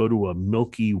to go to a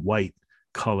milky white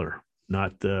color,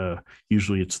 not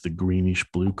usually it's the greenish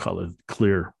blue color,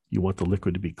 clear. You want the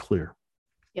liquid to be clear.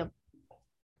 Yep.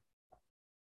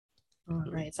 All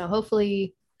right. So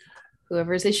hopefully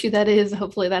whoever's issue that is,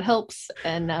 hopefully that helps.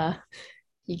 And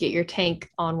you get your tank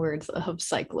onwards of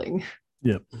cycling.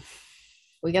 Yep.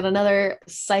 We got another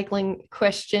cycling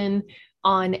question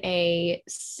on a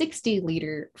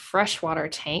 60-liter freshwater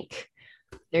tank.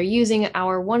 They're using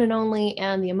our one and only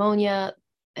and the ammonia,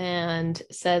 and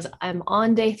says I'm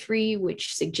on day 3,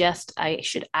 which suggests I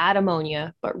should add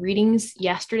ammonia, but readings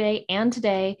yesterday and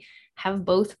today have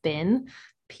both been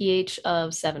pH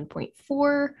of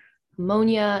 7.4,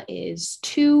 ammonia is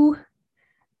 2,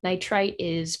 nitrite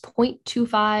is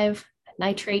 0.25,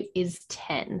 nitrate is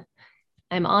 10.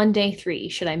 I'm on day 3.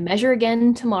 Should I measure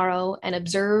again tomorrow and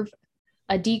observe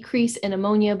a decrease in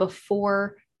ammonia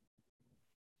before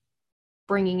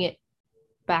bringing it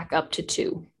back up to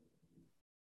 2?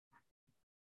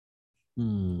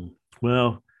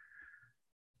 Well,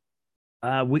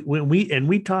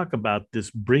 we talk about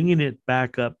this bringing it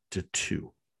back up to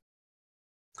 2.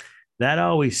 That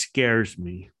always scares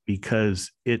me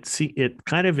because it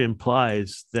kind of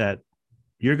implies that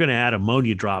you're going to add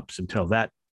ammonia drops until that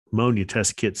ammonia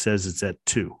test kit says it's at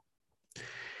 2.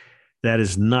 That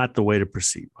is not the way to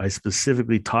proceed. I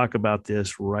specifically talk about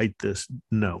this, write this.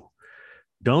 No,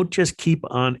 don't just keep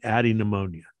on adding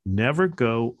ammonia. Never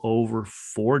go over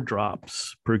 4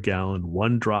 drops per gallon,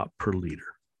 1 drop per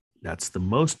liter. That's the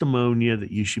most ammonia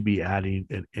that you should be adding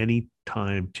at any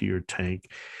time to your tank.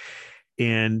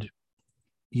 And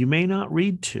you may not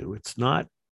read 2. It's not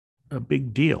a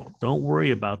big deal. Don't worry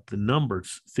about the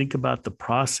numbers. Think about the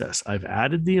process. I've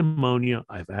added the ammonia.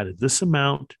 I've added this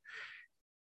amount.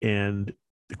 And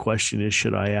the question is,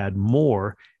 should I add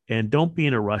more? And don't be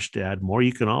in a rush to add more.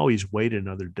 You can always wait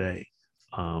another day.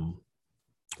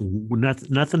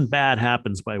 Nothing bad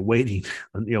happens by waiting,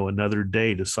 another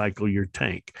day to cycle your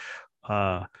tank.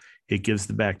 It gives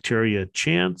the bacteria a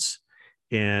chance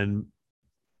and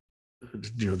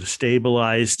to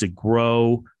stabilize, to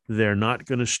grow. They're not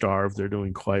going to starve. They're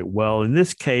doing quite well. In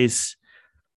this case,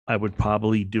 I would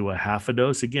probably do a half a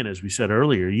dose. Again, as we said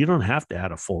earlier, you don't have to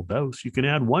add a full dose. You can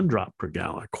add 1 drop per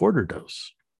gallon, a quarter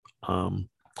dose, and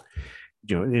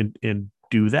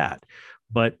do that.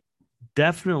 But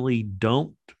definitely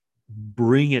don't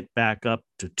bring it back up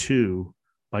to 2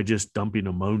 by just dumping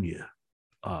ammonia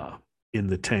in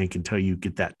the tank until you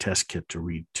get that test kit to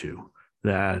read 2.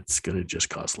 That's going to just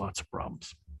cause lots of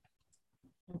problems.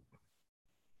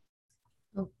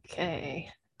 Okay.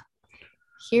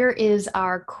 Here is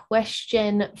our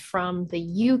question from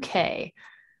the UK.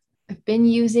 I've been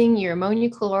using your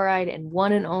ammonia chloride and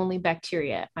one and only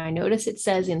bacteria. I notice it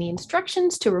says in the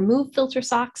instructions to remove filter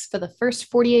socks for the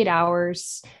first 48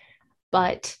 hours,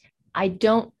 but I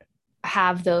don't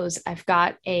have those. I've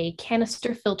got a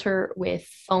canister filter with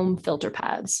foam filter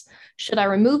pads. Should I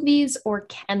remove these or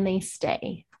can they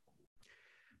stay?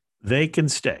 They can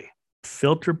stay.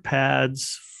 Filter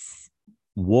pads,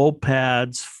 wool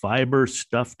pads, fiber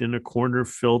stuffed in a corner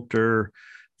filter,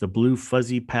 the blue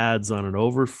fuzzy pads on an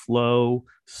overflow,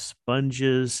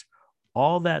 sponges,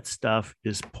 all that stuff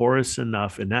is porous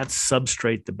enough, and that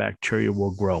substrate the bacteria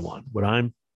will grow on. What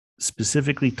I'm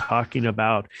specifically talking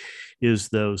about is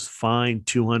those fine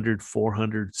 200,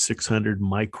 400, 600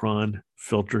 micron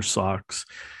filter socks.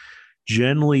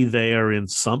 Generally, they are in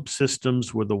sump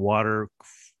systems where the water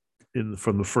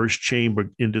from the first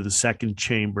chamber into the second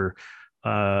chamber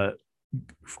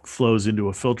flows into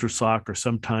a filter sock, or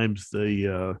sometimes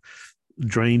the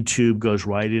drain tube goes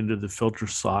right into the filter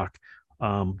sock.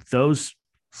 Those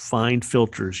fine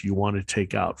filters you want to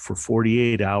take out for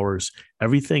 48 hours.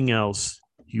 Everything else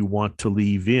you want to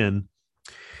leave in.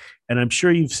 And I'm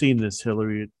sure you've seen this,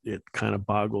 Hillary. It kind of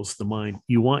boggles the mind.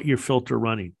 You want your filter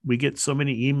running. We get so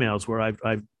many emails where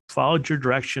I've followed your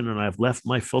direction and I've left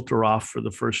my filter off for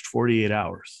the first 48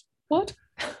 hours. What?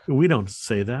 We don't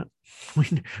say that.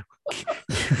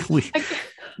 we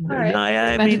All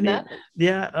right. I mean, that.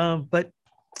 But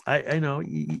I know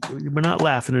we're not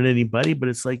laughing at anybody, but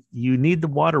it's like you need the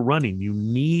water running. You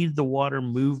need the water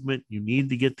movement. You need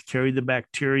to get to carry the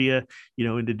bacteria,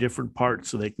 into different parts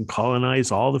so they can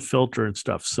colonize all the filter and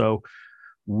stuff. So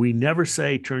we never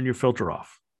say turn your filter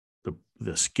off.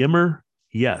 The skimmer,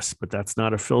 yes, but that's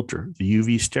not a filter. The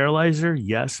UV sterilizer,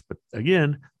 yes, but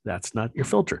again, that's not your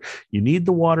filter. You need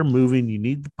the water moving. You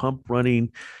need the pump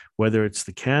running, whether it's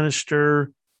the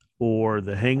canister or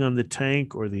the hang on the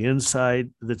tank or the inside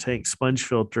the tank sponge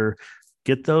filter.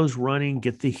 Get those running,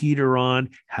 get the heater on,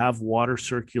 have water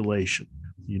circulation.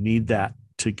 You need that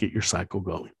to get your cycle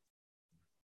going.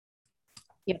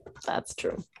 Yep, that's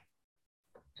true.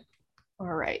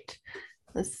 All right.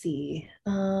 Let's see.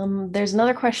 There's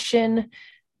another question.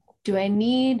 Do I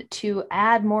need to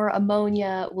add more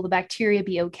ammonia? Will the bacteria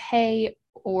be okay?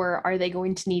 Or are they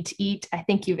going to need to eat? I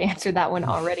think you've answered that one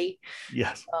already.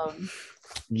 Yes.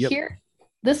 Yep. Here,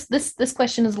 this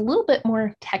question is a little bit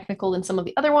more technical than some of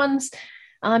the other ones.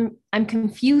 I'm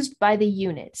confused by the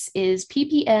units. Is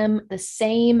ppm the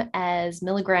same as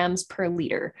milligrams per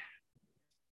liter?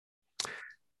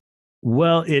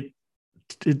 Well, it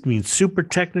means super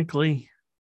technically,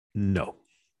 no.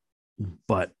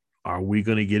 But are we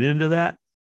going to get into that?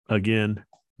 Again,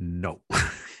 no.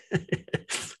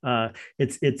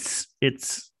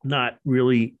 It's not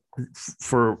really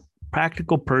for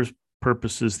practical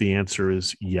purposes. The answer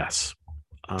is yes.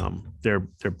 They're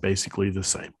basically the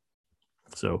same.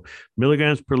 So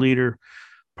milligrams per liter,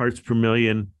 parts per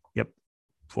million. Yep.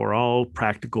 For all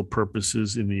practical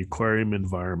purposes in the aquarium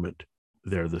environment,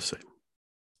 they're the same.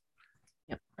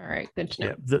 Yep. All right. Good to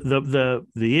know. Yeah.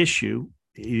 The issue,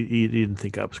 you didn't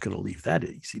think I was going to leave that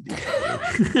easy, did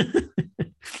you?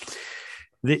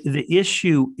 The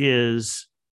issue is,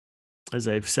 as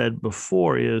I've said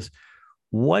before, is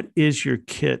what is your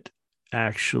kit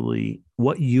actually,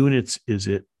 what units is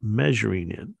it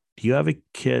measuring in? Do you have a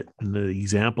kit? And the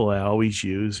example I always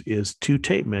use is 2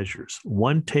 tape measures.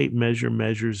 One tape measure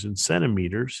measures in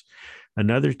centimeters.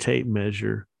 Another tape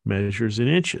measure measures in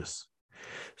inches.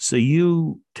 So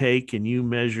you take and you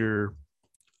measure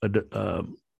a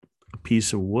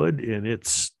piece of wood and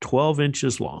it's 12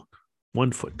 inches long,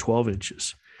 1 foot, 12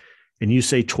 inches. And you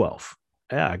say 12.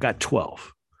 Yeah, I got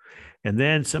 12. And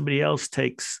then somebody else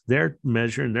takes their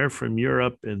measure and they're from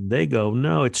Europe and they go,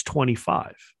 no, it's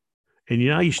 25. And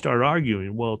now you start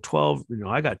arguing, well, 12,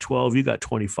 I got 12, you got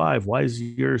 25. Why is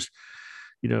yours,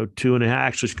 2.5?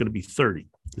 Actually, it's going to be 30.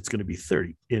 It's going to be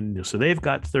 30. And so they've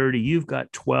got 30, you've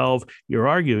got 12. You're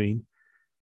arguing,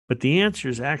 but the answer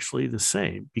is actually the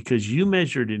same because you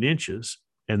measured in inches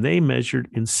and they measured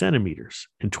in centimeters.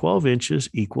 And 12 inches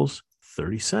equals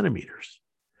 30 centimeters.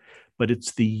 But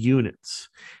it's the units.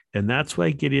 And that's what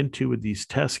I get into with these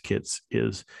test kits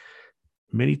is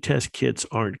many test kits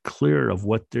aren't clear of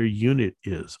what their unit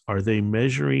is. Are they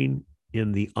measuring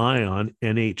in the ion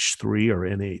NH3 or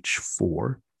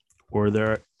NH4?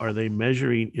 Or are they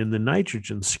measuring in the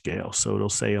nitrogen scale? So it'll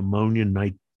say ammonia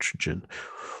nitrogen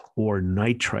or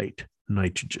nitrite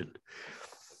nitrogen.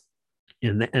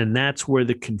 And that's where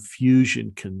the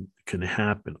confusion can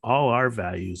happen. All our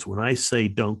values, when I say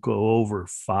don't go over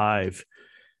 5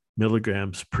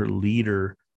 milligrams per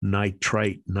liter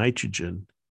nitrite nitrogen,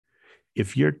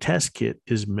 if your test kit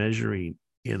is measuring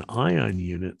in ion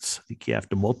units, I think you have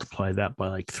to multiply that by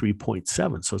like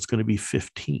 3.7. So it's going to be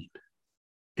 15.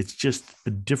 It's just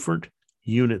a different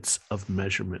units of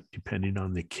measurement depending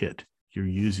on the kit you're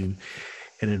using.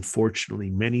 And unfortunately,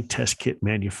 many test kit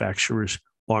manufacturers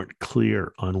aren't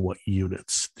clear on what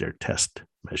units their test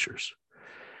measures.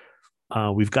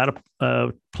 We've got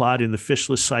a plot in the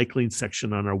fishless cycling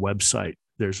section on our website.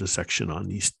 There's a section on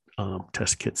these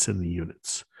test kits and the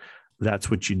units.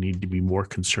 That's what you need to be more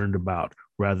concerned about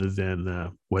rather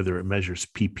than whether it measures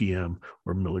ppm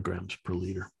or milligrams per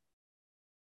liter.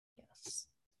 Yes.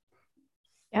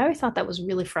 Yeah, I always thought that was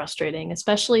really frustrating,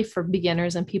 especially for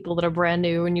beginners and people that are brand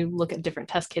new. And you look at different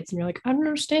test kits and you're like, I don't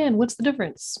understand. What's the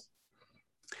difference?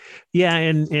 Yeah,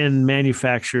 and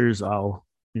manufacturers, I'll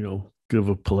give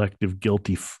a collective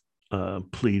guilty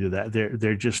plea to that.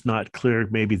 They're just not clear.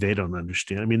 Maybe they don't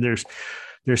understand. I mean, there's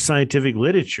scientific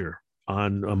literature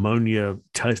on ammonia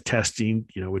testing,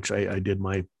 which I did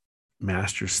my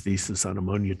master's thesis on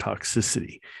ammonia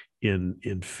toxicity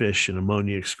in fish and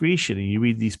ammonia excretion. And you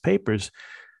read these papers,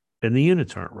 and the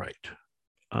units aren't right.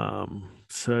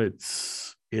 So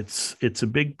it's a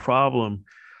big problem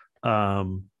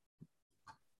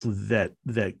that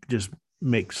just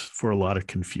makes for a lot of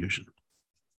confusion.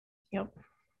 Yep.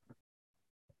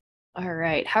 All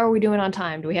right. How are we doing on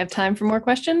time? Do we have time for more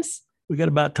questions? We got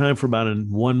about time for about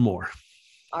one more.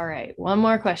 All right. One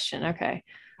more question. Okay.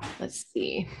 Let's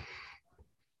see.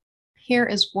 Here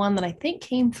is one that I think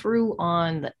came through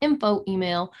on the info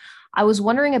email. I was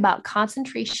wondering about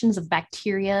concentrations of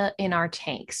bacteria in our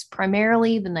tanks,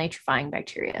 primarily the nitrifying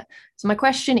bacteria. So my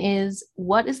question is,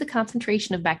 what is the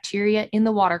concentration of bacteria in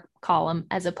the water column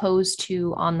as opposed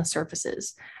to on the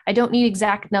surfaces? I don't need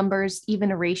exact numbers,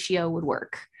 even a ratio would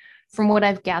work. From what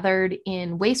I've gathered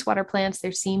in wastewater plants,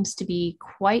 there seems to be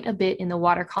quite a bit in the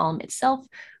water column itself,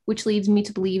 which leads me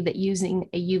to believe that using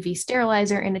a UV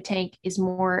sterilizer in a tank is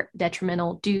more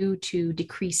detrimental due to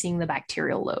decreasing the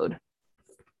bacterial load.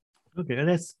 Okay, and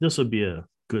this will be a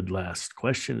good last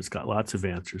question. It's got lots of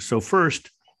answers. So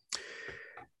first,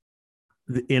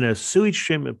 in a sewage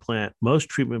treatment plant, most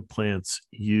treatment plants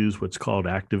use what's called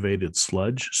activated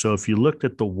sludge. So if you looked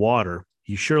at the water,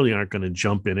 you surely aren't going to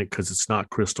jump in it because it's not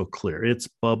crystal clear. It's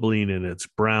bubbling and it's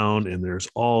brown and there's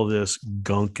all this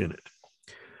gunk in it.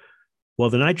 Well,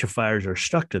 the nitrifiers are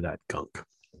stuck to that gunk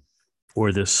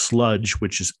or this sludge,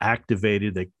 which is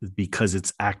activated because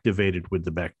it's activated with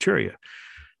the bacteria.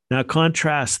 Now,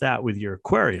 contrast that with your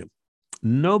aquarium.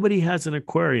 Nobody has an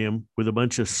aquarium with a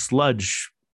bunch of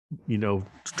sludge,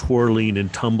 twirling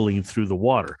and tumbling through the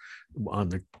water. On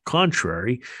the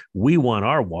contrary, we want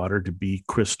our water to be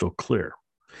crystal clear.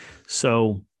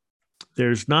 So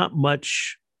there's not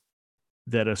much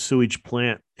that a sewage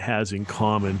plant has in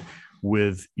common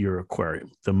with your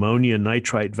aquarium. The ammonia and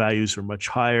nitrite values are much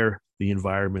higher. The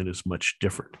environment is much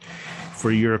different.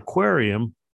 For your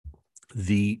aquarium,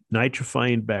 the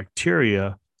nitrifying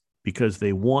bacteria, because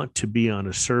they want to be on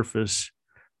a surface,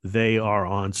 they are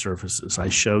on surfaces. I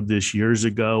showed this years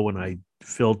ago when I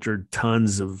filtered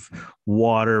tons of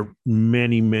water,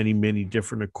 many, many, many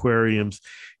different aquariums,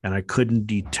 and I couldn't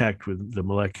detect with the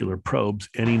molecular probes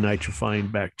any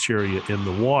nitrifying bacteria in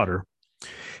the water.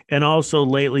 And also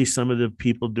lately, some of the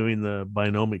people doing the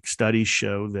bionomic studies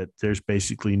show that there's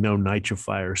basically no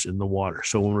nitrifiers in the water.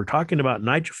 So when we're talking about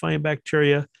nitrifying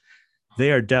bacteria,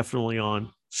 they are definitely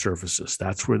on surfaces.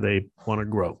 That's where they want to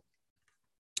grow.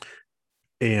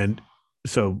 And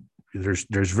so there's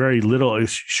very little,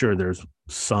 sure, there's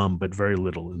some, but very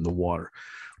little in the water.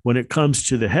 When it comes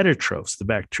to the heterotrophs, the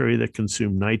bacteria that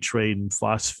consume nitrate and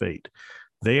phosphate,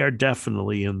 they are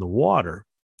definitely in the water.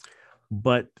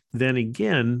 But then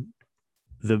again,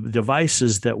 the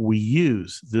devices that we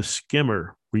use, the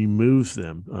skimmer removes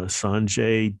them.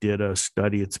 Sanjay did a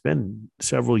study. It's been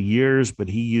several years, but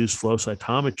he used flow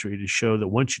cytometry to show that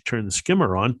once you turn the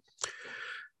skimmer on,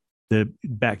 the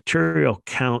bacterial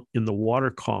count in the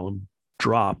water column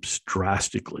drops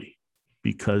drastically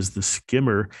because the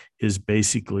skimmer is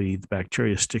basically the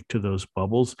bacteria stick to those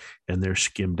bubbles and they're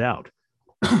skimmed out.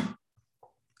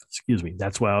 Excuse me.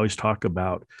 That's why I always talk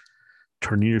about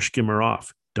turning your skimmer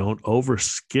off. Don't over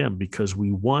skim because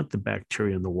we want the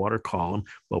bacteria in the water column,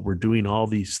 but we're doing all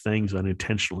these things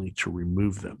unintentionally to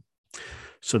remove them.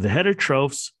 So the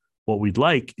heterotrophs, what we'd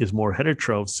like is more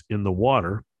heterotrophs in the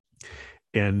water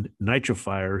and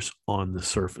nitrifiers on the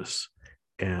surface.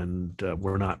 And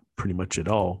we're not pretty much at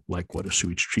all like what a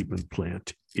sewage treatment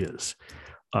plant is.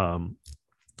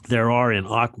 There are in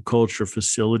aquaculture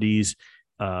facilities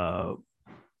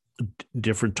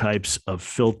different types of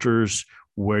filters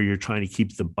where you're trying to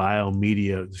keep the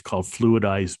biomedia. It's called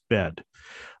fluidized bed.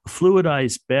 A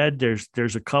fluidized bed,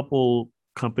 there's a couple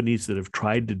companies that have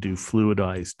tried to do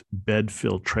fluidized bed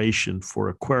filtration for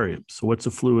aquariums. So what's a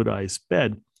fluidized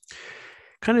bed?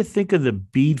 Kind of think of the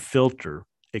bead filter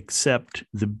except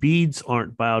the beads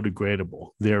aren't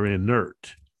biodegradable. They're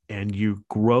inert. And you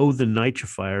grow the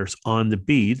nitrifiers on the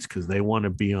beads because they want to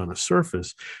be on a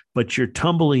surface, but you're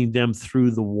tumbling them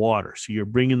through the water. So you're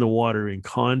bringing the water in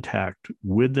contact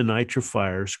with the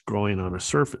nitrifiers growing on a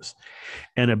surface.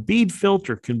 And a bead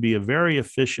filter can be a very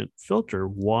efficient filter.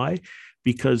 Why?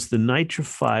 Because the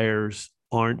nitrifiers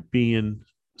aren't being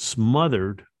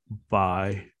smothered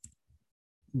by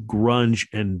grunge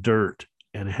and dirt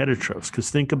and heterotrophs.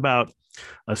 Because think about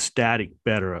a static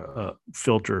bed or a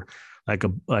filter like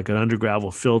an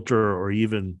undergravel filter, or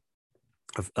even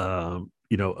a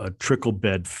trickle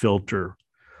bed filter.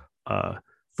 The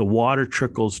water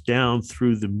trickles down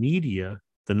through the media.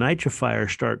 The nitrifiers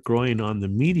start growing on the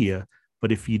media,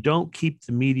 but if you don't keep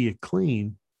the media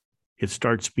clean, it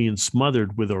starts being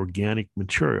smothered with organic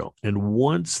material. And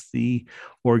once the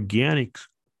organics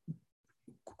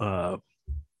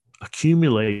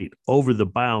accumulate over the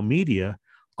biomedia,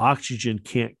 oxygen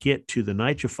can't get to the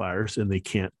nitrifiers and they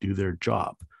can't do their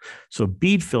job. So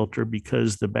bead filter,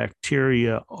 because the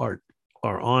bacteria are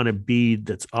on a bead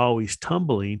that's always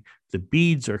tumbling, the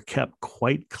beads are kept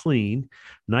quite clean.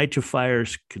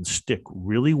 Nitrifiers can stick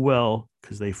really well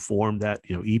because they form that,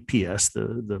 EPS,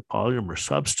 the polymer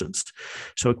substance.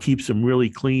 So it keeps them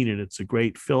really clean, and it's a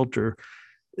great filter.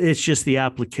 It's just the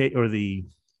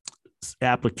application,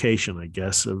 I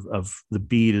guess, of the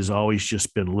bead has always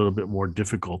just been a little bit more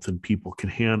difficult than people can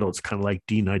handle. It's kind of like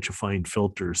denitrifying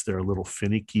filters. They're a little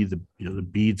finicky. The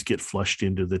beads get flushed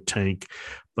into the tank,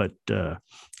 but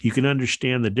you can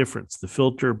understand the difference. The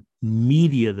filter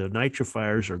media the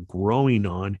nitrifiers are growing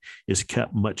on is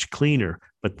kept much cleaner,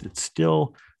 but it's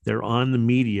still, they're on the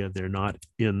media. They're not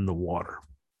in the water.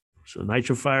 So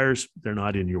nitrifiers, they're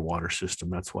not in your water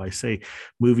system. That's why I say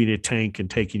moving a tank and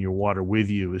taking your water with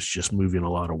you is just moving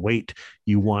a lot of weight.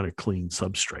 You want a clean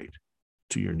substrate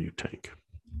to your new tank.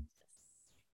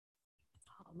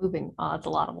 It's a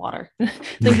lot of water.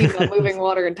 Thinking about moving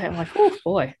water in tank, I'm like, oh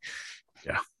boy.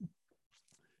 Yeah.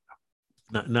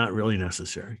 Not really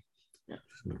necessary. Yeah.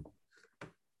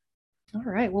 All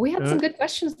right. Well, we had some good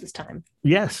questions this time.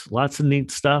 Yes, lots of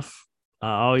neat stuff.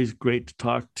 Always great to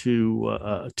talk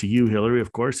to you, Hillary,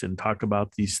 of course, and talk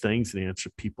about these things and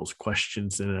answer people's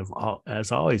questions. And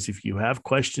as always, if you have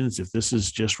questions, if this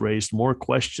has just raised more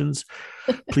questions,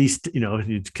 please,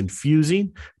 it's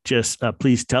confusing. Just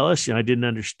please tell us. I didn't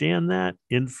understand that.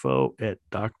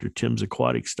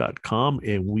 info@drtimsaquatics.com,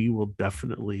 and we will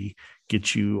definitely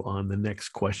get you on the next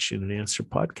question and answer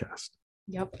podcast.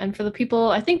 Yep. And for the people,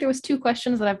 I think there was 2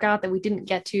 questions that I've got that we didn't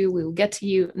get to. We will get to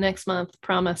you next month.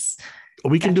 Promise.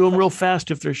 We can do them real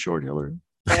fast if they're short, Hillary.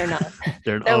 They're not.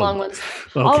 They're long ones.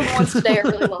 Okay. All of the ones today are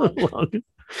really long.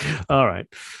 All right.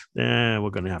 We're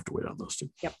going to have to wait on those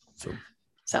 2. Yep.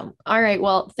 So, all right.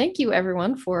 Well, thank you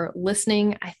everyone for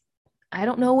listening. I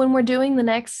don't know when we're doing the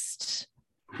next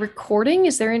recording.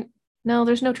 No,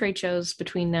 there's no trade shows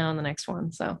between now and the next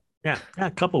one. So yeah,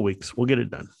 a couple of weeks. We'll get it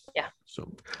done. Yeah. So,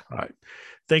 all right.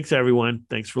 Thanks, everyone.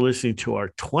 Thanks for listening to our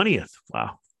 20th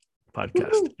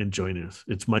podcast and joining us.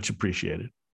 It's much appreciated.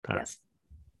 Yes.